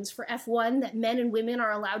exceptions for F1 that men and women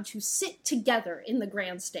are allowed to sit together in the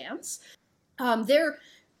grandstands. Their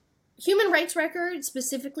human rights record,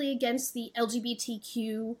 specifically against the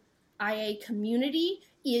LGBTQIA community,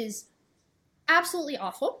 is absolutely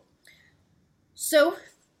awful. So,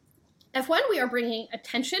 F1, we are bringing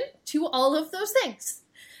attention to all of those things.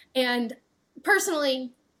 And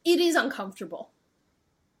personally, it is uncomfortable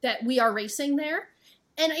that we are racing there.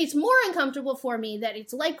 And it's more uncomfortable for me that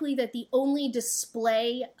it's likely that the only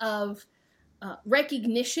display of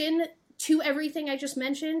recognition to everything I just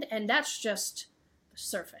mentioned, and that's just the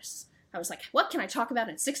surface. I was like, what can I talk about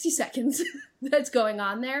in 60 seconds that's going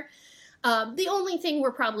on there? The only thing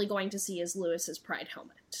we're probably going to see is Lewis's pride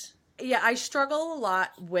helmet. Yeah, I struggle a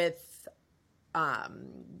lot with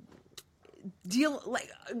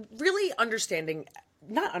really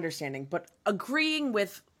not understanding, but agreeing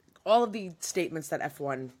with all of the statements that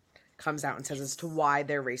F1 comes out and says as to why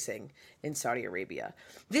they're racing in Saudi Arabia.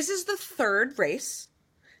 This is the third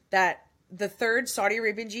Saudi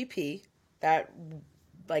Arabian GP that,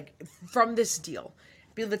 like, from this deal.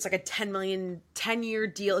 I believe it's like a 10-year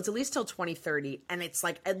deal. It's at least till 2030, and it's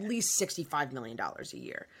like at least $65 million a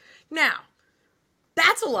year. Now,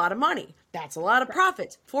 that's a lot of money. That's a lot of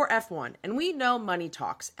profit for F1. And we know money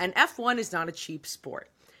talks. And F1 is not a cheap sport.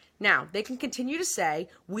 Now, they can continue to say,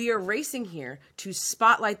 we are racing here to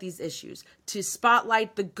spotlight these issues, to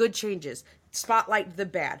spotlight the good changes, spotlight the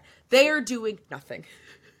bad. They are doing nothing.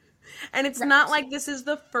 And it's not like this is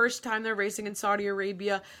the first time they're racing in Saudi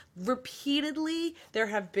Arabia. Repeatedly, there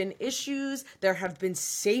have been issues. There have been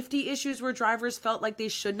safety issues where drivers felt like they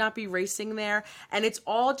should not be racing there. And it's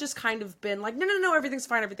all just kind of been like, no, everything's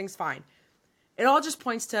fine, everything's fine. It all just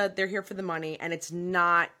points to they're here for the money, and it's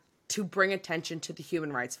not to bring attention to the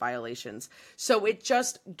human rights violations. So it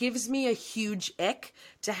just gives me a huge ick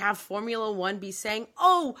to have Formula One be saying,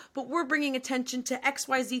 oh, but we're bringing attention to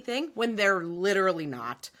XYZ thing when they're literally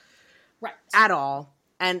not. Right. At all.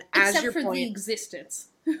 And except as your for point, the existence.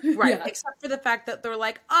 right. Yeah. Except for the fact that they're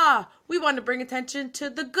like, we want to bring attention to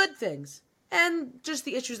the good things and just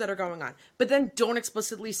the issues that are going on. But then don't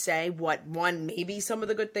explicitly say what maybe some of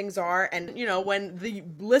the good things are. And, when the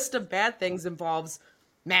list of bad things involves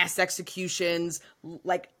mass executions,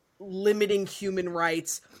 like limiting human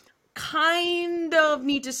rights, kind of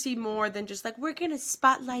need to see more than just like, we're going to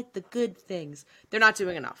spotlight the good things. They're not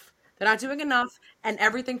doing enough. They're not doing enough, and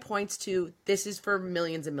everything points to this is for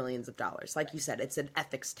millions and millions of dollars. Like you said, it's an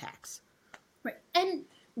ethics tax. Right. And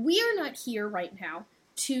we are not here right now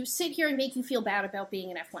to sit here and make you feel bad about being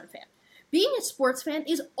an F1 fan. Being a sports fan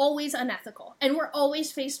is always unethical, and we're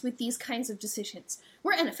always faced with these kinds of decisions.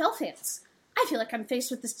 We're NFL fans. I feel like I'm faced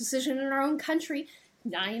with this decision in our own country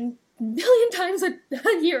 9 million times a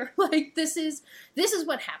year. Like, this is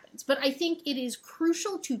what happens. But I think it is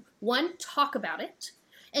crucial to, one, talk about it,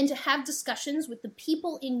 and to have discussions with the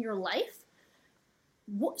people in your life.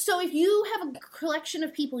 So if you have a collection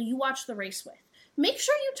of people you watch the race with, make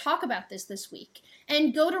sure you talk about this week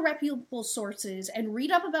and go to reputable sources and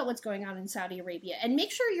read up about what's going on in Saudi Arabia and make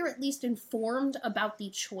sure you're at least informed about the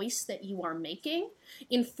choice that you are making,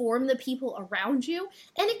 inform the people around you,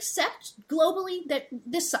 and accept globally that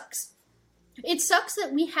this sucks. It sucks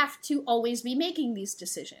that we have to always be making these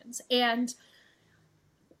decisions. And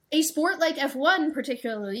a sport like F1,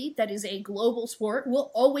 particularly, that is a global sport,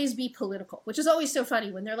 will always be political, which is always so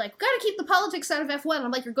funny when they're like, gotta keep the politics out of F1.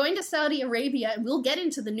 I'm like, you're going to Saudi Arabia, and we'll get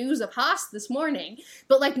into the news of Haas this morning.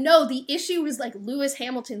 But, like, no, the issue is, like, Lewis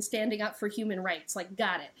Hamilton standing up for human rights. Like,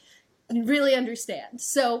 got it. Really understand.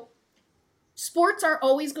 So, sports are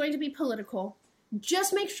always going to be political.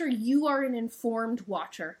 Just make sure you are an informed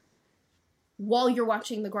watcher. while you're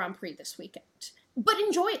watching the Grand Prix this weekend. But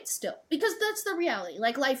enjoy it still, because that's the reality.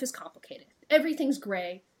 Like, life is complicated. Everything's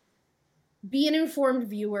gray. Be an informed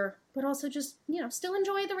viewer, but also just, still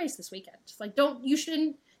enjoy the race this weekend. Like,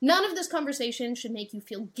 none of this conversation should make you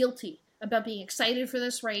feel guilty about being excited for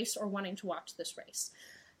this race or wanting to watch this race.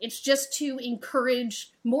 It's just to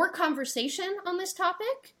encourage more conversation on this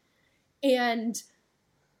topic, and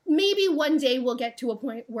maybe one day we'll get to a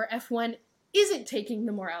point where F1 isn't taking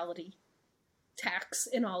the morality tax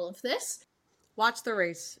in all of this. Watch the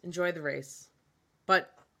race, enjoy the race,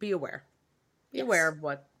 but be aware. Be aware of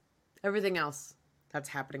what everything else that's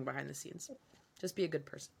happening behind the scenes. Just be a good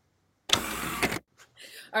person.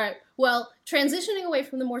 All right. Well, transitioning away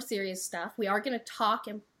from the more serious stuff, we are going to talk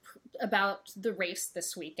about the race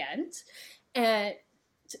this weekend. And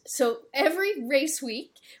so every race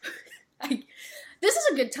week, this is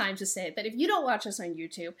a good time to say that if you don't watch us on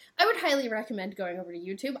YouTube, I would highly recommend going over to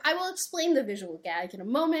YouTube. I will explain the visual gag in a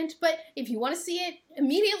moment, but if you want to see it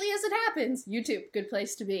immediately as it happens, YouTube, good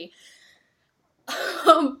place to be.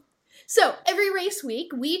 So every race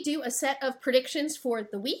week, we do a set of predictions for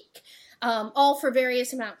the week, all for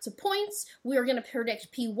various amounts of points. We are going to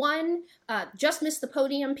predict P1, just missed the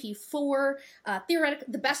podium, P4, theoretically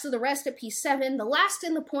the best of the rest at P7, the last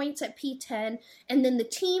in the points at P10, and then the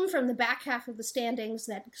team from the back half of the standings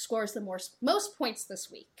that scores the most points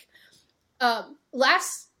this week.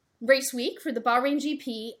 Last race week for the Bahrain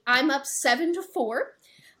GP, I'm up 7-4.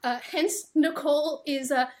 Hence, Nicole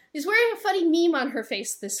is wearing a funny meme on her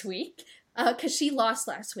face this week, because she lost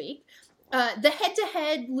last week. The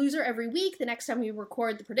head-to-head loser every week, the next time we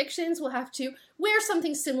record the predictions, will have to wear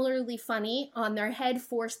something similarly funny on their head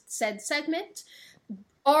for said segment.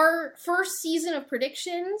 Our first season of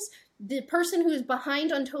predictions, the person who is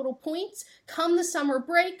behind on total points, come the summer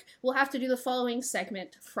break, will have to do the following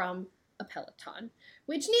segment from a Peloton,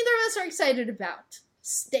 which neither of us are excited about.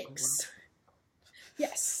 Stinks.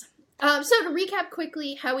 Yes. So to recap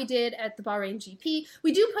quickly how we did at the Bahrain GP,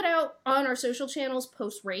 we do put out on our social channels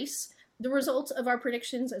post-race the results of our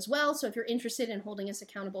predictions as well, so if you're interested in holding us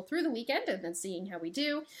accountable through the weekend and then seeing how we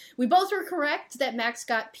do. We both were correct that Max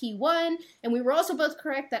got P1, and we were also both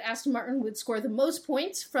correct that Aston Martin would score the most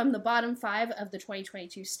points from the bottom 5 of the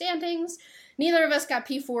 2022 standings. Neither of us got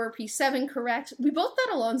P4 or P7 correct. We both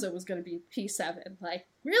thought Alonso was going to be P7,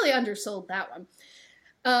 really undersold that one.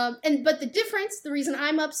 But the difference, the reason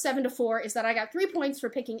I'm up 7-4, is that I got 3 points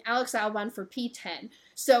for picking Alex Albon for P10.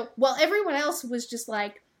 So while everyone else was just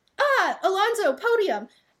like, Alonso, podium,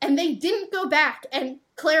 and they didn't go back and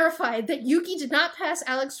clarify that Yuki did not pass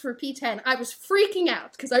Alex for P10, I was freaking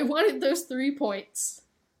out because I wanted those 3 points.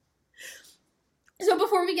 So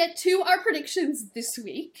before we get to our predictions this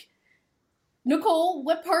week, Nicole,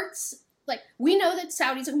 what parts, we know that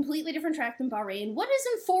Saudi's a completely different track than Bahrain. What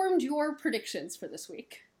has informed your predictions for this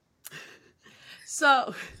week?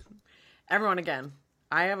 So, everyone, again,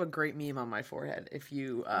 I have a great meme on my forehead. If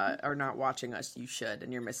you are not watching us, you should,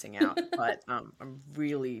 and you're missing out. But I'm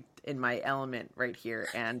really in my element right here.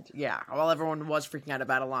 And yeah, while everyone was freaking out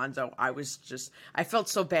about Alonso, I felt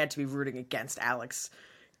so bad to be rooting against Alex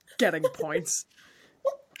getting points.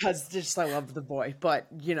 Because I love the boy. But,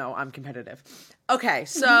 I'm competitive. Okay,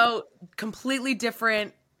 so completely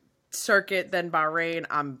different circuit than Bahrain.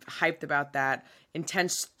 I'm hyped about that.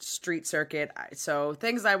 Intense street circuit. So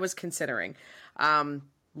things I was considering.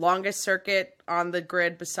 Longest circuit on the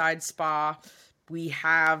grid besides Spa.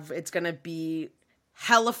 It's going to be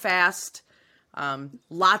hella fast.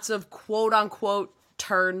 Lots of quote unquote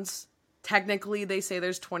turns. Technically, they say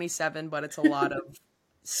there's 27, but it's a lot of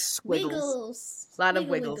squiggles. A lot of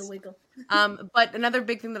wiggles. Wiggle. But another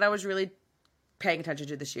big thing that I was really paying attention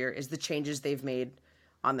to this year is the changes they've made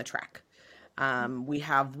on the track. We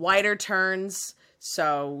have wider turns,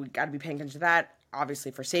 so we got to be paying attention to that.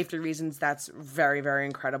 Obviously, for safety reasons, that's very, very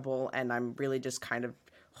incredible, and I'm really just kind of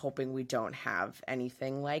hoping we don't have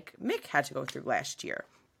anything like Mick had to go through last year.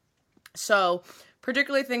 So,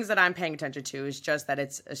 particularly things that I'm paying attention to is just that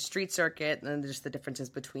it's a street circuit, and just the differences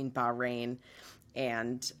between Bahrain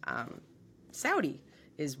and Saudi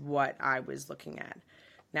is what I was looking at.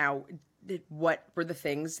 Now, what were the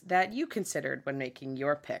things that you considered when making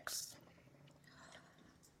your picks?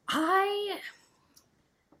 I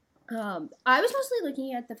was mostly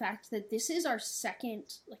looking at the fact that this is our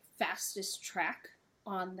second fastest track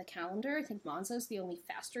on the calendar. I think Monza is the only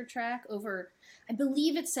faster track. I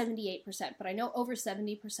believe it's 78%, but I know over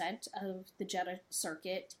 70% of the Jeddah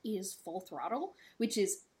circuit is full throttle, which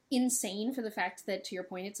is insane for the fact that, to your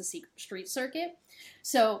point, it's a street circuit.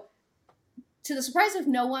 So, to the surprise of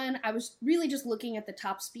no one, I was really just looking at the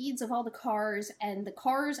top speeds of all the cars, and the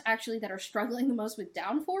cars actually that are struggling the most with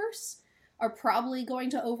downforce are probably going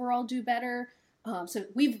to overall do better. So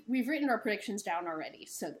we've written our predictions down already,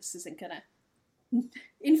 so this isn't gonna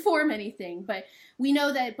inform anything. But we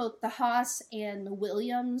know that both the Haas and the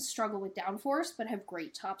Williams struggle with downforce, but have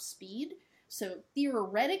great top speed. So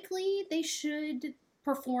theoretically, they should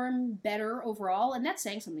perform better overall, and that's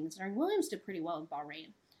saying something considering Williams did pretty well in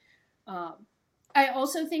Bahrain. I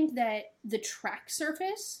also think that the track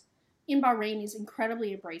surface in Bahrain is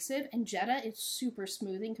incredibly abrasive, and Jeddah is super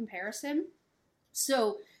smooth in comparison.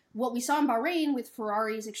 So what we saw in Bahrain with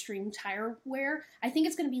Ferrari's extreme tire wear, I think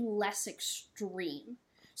it's going to be less extreme.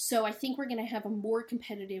 So I think we're going to have a more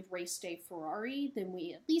competitive race day Ferrari than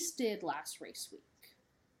we at least did last race week.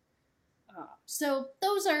 So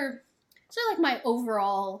those are sort of like my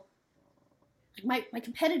overall, my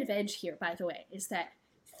competitive edge here, by the way, is that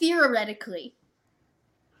theoretically,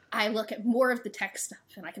 I look at more of the tech stuff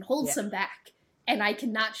and I can hold some back, and I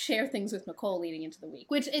cannot share things with Nicole leading into the week,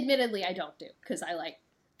 which admittedly I don't do because I like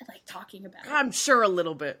talking about it. I'm sure a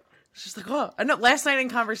little bit. She's like, oh, I know. Last night in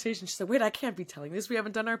conversation, she said, wait, I can't be telling this. We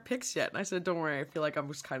haven't done our picks yet. And I said, don't worry. I feel like I'm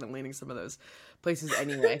just kind of leaning some of those places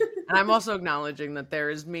anyway. And I'm also acknowledging that there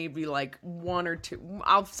is maybe like one or two.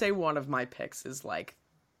 I'll say one of my picks is like,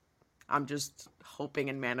 I'm just hoping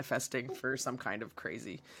and manifesting for some kind of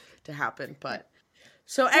crazy to happen. But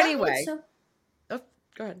so anyway, go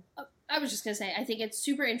ahead. I was just going to say, I think it's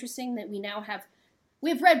super interesting that we have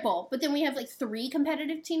Red Bull, but then we have like 3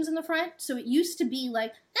 competitive teams in the front. So it used to be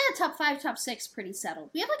like, top 5, top 6, pretty settled.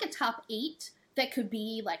 We have like a top 8 that could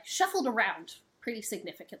be like shuffled around pretty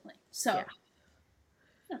significantly. So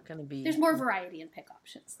gonna be there's more variety in pick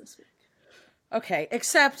options this week. Okay,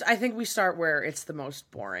 except I think we start where it's the most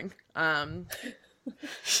boring.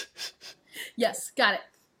 Yes, got it.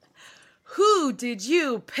 Who did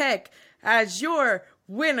you pick as your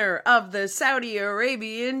winner of the Saudi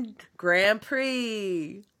Arabian Grand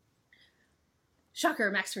Prix? Shocker,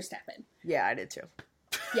 Max Verstappen. Yeah, I did too.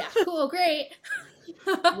 Yeah, cool, great.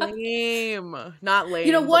 Lame. Not lame.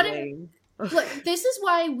 You know what? Lame. Look, this is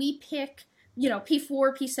why we pick,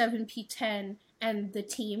 P4, P7, P10, and the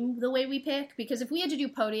team the way we pick. Because if we had to do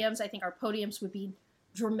podiums, I think our podiums would be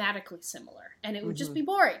dramatically similar. And it would just be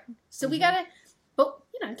boring. So we gotta... But,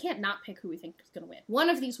 I can't not pick who we think is going to win. One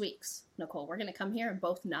of these weeks, Nicole, we're going to come here and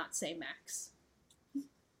both not say Max.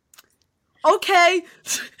 Okay.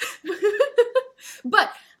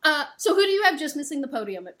 But, so who do you have just missing the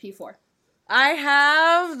podium at P4? I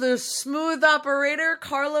have the smooth operator,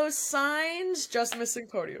 Carlos Sainz, just missing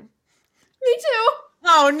podium. Me too.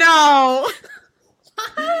 Oh, no.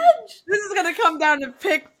 This is going to come down to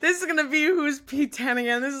pick. This is going to be who's P10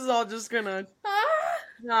 again. This is all just going to...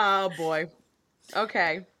 Oh, boy.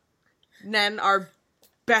 Okay. And then our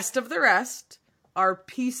best of the rest, our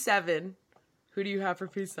P7. Who do you have for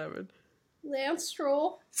P7? Lance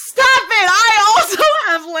Stroll. Stop it! I also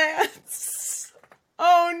have Lance.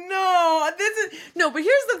 Oh no! But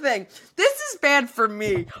here's the thing. This is bad for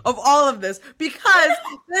me of all of this because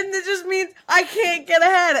then it just means I can't get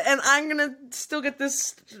ahead, and I'm gonna still get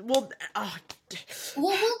this. I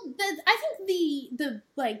think the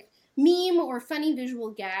like meme or funny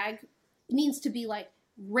visual gag needs to be like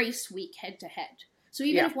race week head to head. So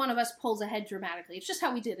even if one of us pulls ahead dramatically, it's just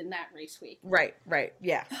how we did in that race week. Right.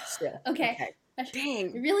 Yeah. Still. Okay.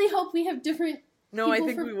 Dang. I really hope we have different. No, I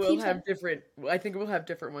think we will P10. have different. I think we'll have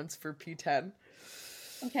different ones for P10.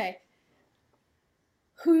 Okay.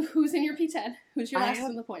 Who's in your P10? Who's your last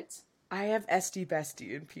in the points? I have SD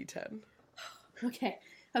Bestie in P10. Okay.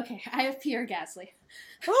 I have Pierre Gasly.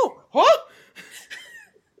 Oh, huh?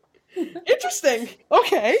 Interesting.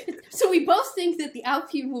 Okay. So we both think that the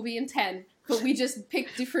Alpine will be in 10, but we just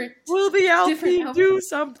pick different. Will the Alpine do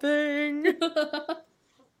something?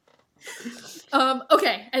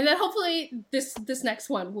 Okay, and then hopefully this next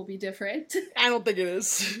one will be different. I don't think it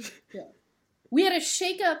is. Yeah. We had a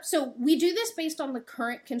shakeup. So we do this based on the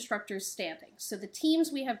current constructors' standings. So the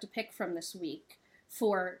teams we have to pick from this week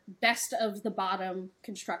for best of the bottom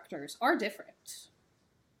constructors are different.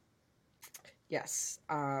 Yes.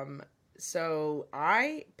 So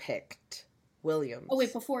I picked Williams. Oh,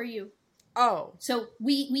 wait, before you. Oh. So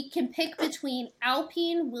we can pick between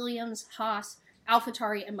Alpine, Williams, Haas,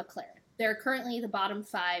 AlphaTauri, and McLaren. They're currently the bottom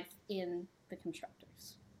 5 in the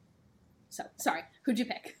constructors. So, sorry. Who'd you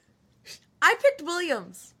pick? I picked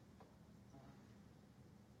Williams.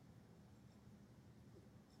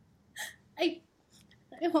 I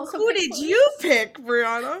also Who did you pick,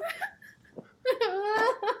 Brianna?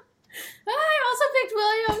 I also picked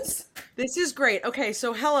Williams. This is great. Okay,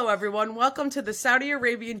 so hello everyone. Welcome to the Saudi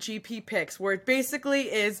Arabian GP picks, where it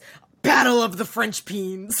basically is Battle of the French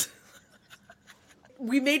Peens.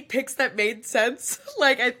 we made picks that made sense.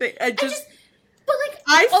 Like, I think, but like,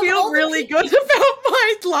 I feel really good about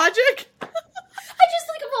my logic.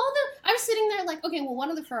 I was sitting there like, okay, well, one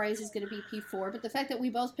of the Ferraris is going to be P4, but the fact that we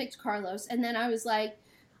both picked Carlos, and then I was like,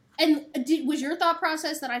 and was your thought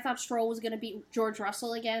process that I thought Stroll was going to beat George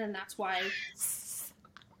Russell again, and that's why?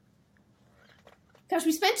 Gosh,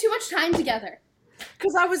 we spent too much time together.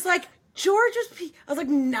 Because I was like, George is I was like,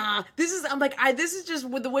 nah, this is just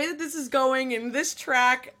with the way that this is going and this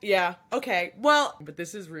track. Yeah, okay. Well, but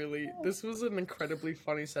this was an incredibly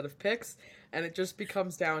funny set of picks, and it just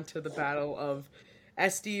becomes down to the battle of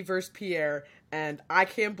SD versus Pierre, and I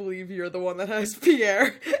can't believe you're the one that has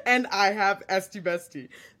Pierre, and I have SD Bestie.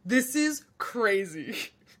 This is crazy.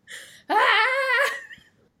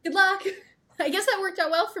 Good luck. I guess that worked out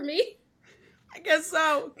well for me. I guess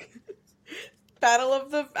so. Battle of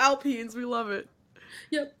the Alpines, we love it.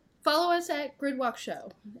 Yep. Follow us at Gridwalk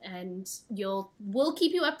Show, and we'll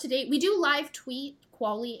keep you up to date. We do live tweet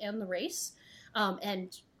Quali and the race,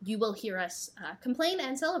 and you will hear us complain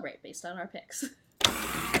and celebrate based on our picks.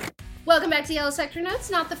 Welcome back to Yellow Sector Notes.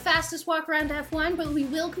 Not the fastest walk around F1, but we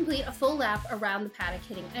will complete a full lap around the paddock,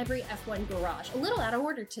 hitting every F1 garage. A little out of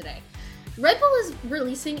order today. Red Bull is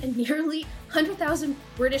releasing a nearly 100,000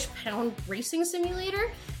 British pound racing simulator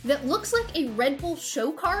that looks like a Red Bull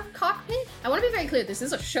show car cockpit. I want to be very clear, this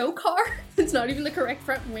is a show car. It's not even the correct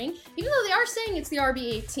front wing, even though they are saying it's the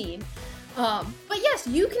RB18. But yes,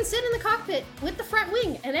 you can sit in the cockpit with the front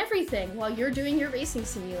wing and everything while you're doing your racing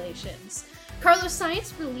simulations. Carlos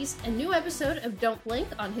Sainz released a new episode of Don't Blink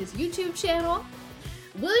on his YouTube channel.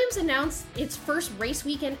 Williams announced its first race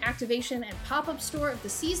weekend activation and pop-up store of the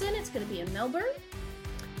season. It's going to be in Melbourne.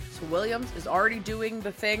 So Williams is already doing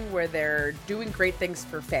the thing where they're doing great things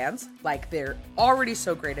for fans, like they're already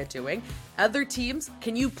so great at doing. Other teams,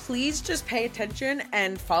 can you please just pay attention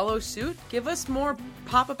and follow suit? Give us more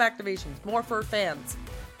pop-up activations, more for fans.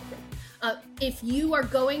 If you are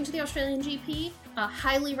going to the Australian GP,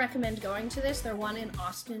 highly recommend going to this. Their one in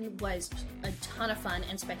Austin was a ton of fun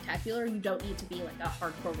and spectacular. You don't need to be like a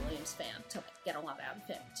hardcore Williams fan to get a lot out of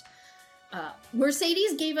it.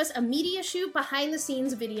 Mercedes gave us a media shoot behind the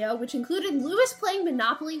scenes video, which included Lewis playing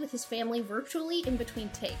Monopoly with his family virtually in between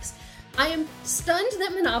takes. I am stunned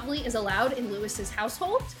that Monopoly is allowed in Lewis's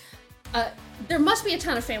household. There must be a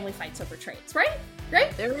ton of family fights over trades, right?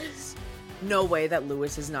 Right? There is no way that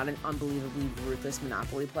Lewis is not an unbelievably ruthless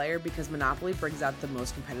Monopoly player, because Monopoly brings out the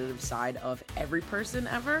most competitive side of every person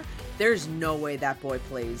ever. There's no way that boy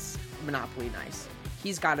plays Monopoly nice.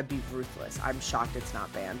 He's got to be ruthless. I'm shocked it's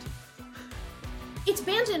not banned. It's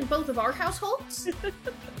banned in both of our households.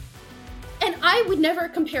 And I would never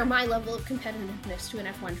compare my level of competitiveness to an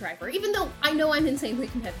F1 driver, even though I know I'm insanely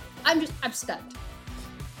competitive. I'm stunned.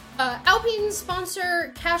 Alpine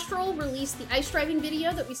sponsor Castrol released the ice driving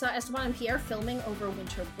video that we saw Esteban and Pierre filming over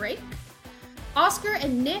winter break. Oscar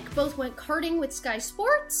and Nick both went karting with Sky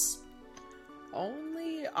Sports.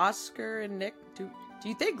 Only Oscar and Nick? Do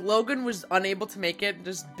you think Logan was unable to make it,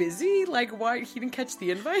 just busy? Like, why he didn't catch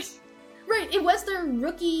the invite? Right, it was their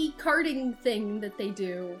rookie karting thing that they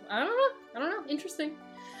do. I don't know. Interesting.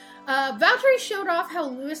 Valtteri showed off how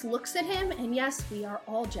Lewis looks at him, and yes, we are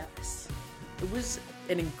all jealous. It was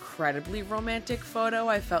an incredibly romantic photo.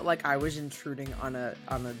 I felt like I was intruding on a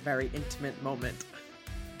very intimate moment.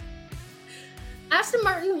 Aston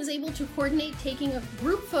Martin was able to coordinate taking a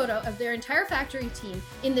group photo of their entire factory team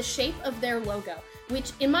in the shape of their logo,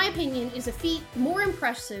 which, in my opinion, is a feat more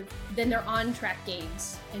impressive than their on-track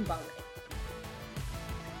games in Bahrain.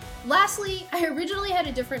 Lastly, I originally had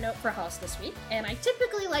a different note for Haas this week, and I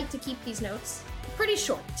typically like to keep these notes pretty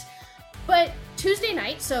short. But Tuesday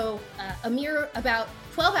night, so a mere about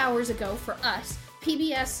 12 hours ago for us,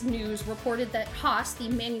 PBS News reported that Haas, the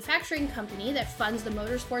manufacturing company that funds the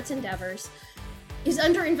motorsports endeavors, is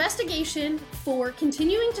under investigation for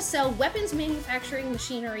continuing to sell weapons manufacturing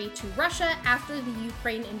machinery to Russia after the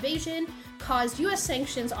Ukraine invasion caused U.S.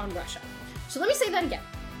 sanctions on Russia. So let me say that again.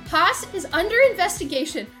 Haas is under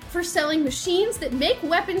investigation for selling machines that make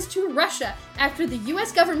weapons to Russia after the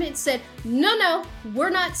US government said, no, we're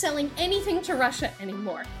not selling anything to Russia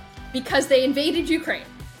anymore because they invaded Ukraine.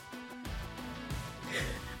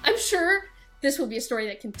 I'm sure this will be a story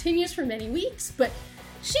that continues for many weeks, but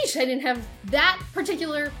sheesh, I didn't have that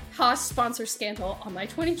particular Haas sponsor scandal on my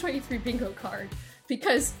 2023 bingo card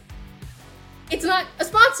because it's not a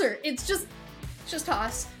sponsor, it's just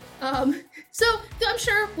Haas. So I'm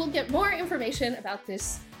sure we'll get more information about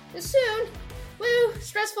this soon. Woo,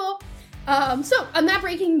 stressful. So on that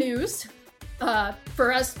breaking news,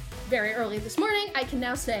 for us very early this morning, I can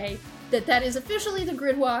now say that that is officially the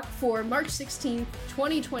grid walk for March 16th,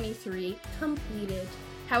 2023, completed.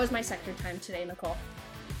 How was my sector time today, Nicole?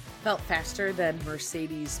 Felt faster than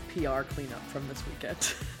Mercedes PR cleanup from this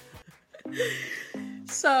weekend.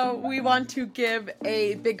 So we want to give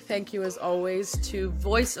a big thank you, as always, to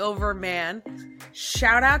Voiceover Man.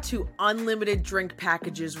 Shout out to Unlimited Drink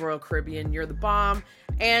Packages Royal Caribbean, you're the bomb,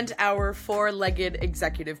 and our four-legged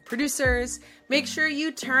executive producers. Make sure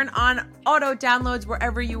you turn on auto downloads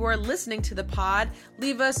wherever you are listening to the pod.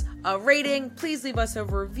 Leave us a rating. Please leave us a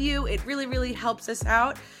review. It really, really helps us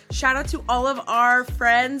out. Shout out to all of our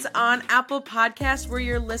friends on Apple Podcasts where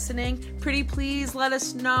you're listening. Pretty please let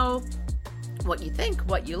us know what you think,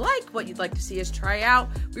 what you like, what you'd like to see us try out.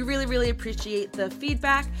 We really, really appreciate the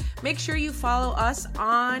feedback. Make sure you follow us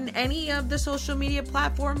on any of the social media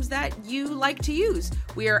platforms that you like to use.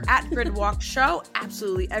 We are at Gridwalk Show,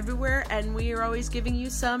 absolutely everywhere, and we are always giving you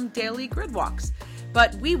some daily grid walks.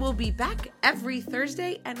 But we will be back every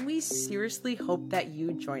Thursday, and we seriously hope that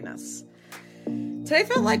you join us. Today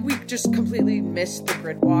felt like we just completely missed the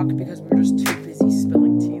grid walk because we were just too busy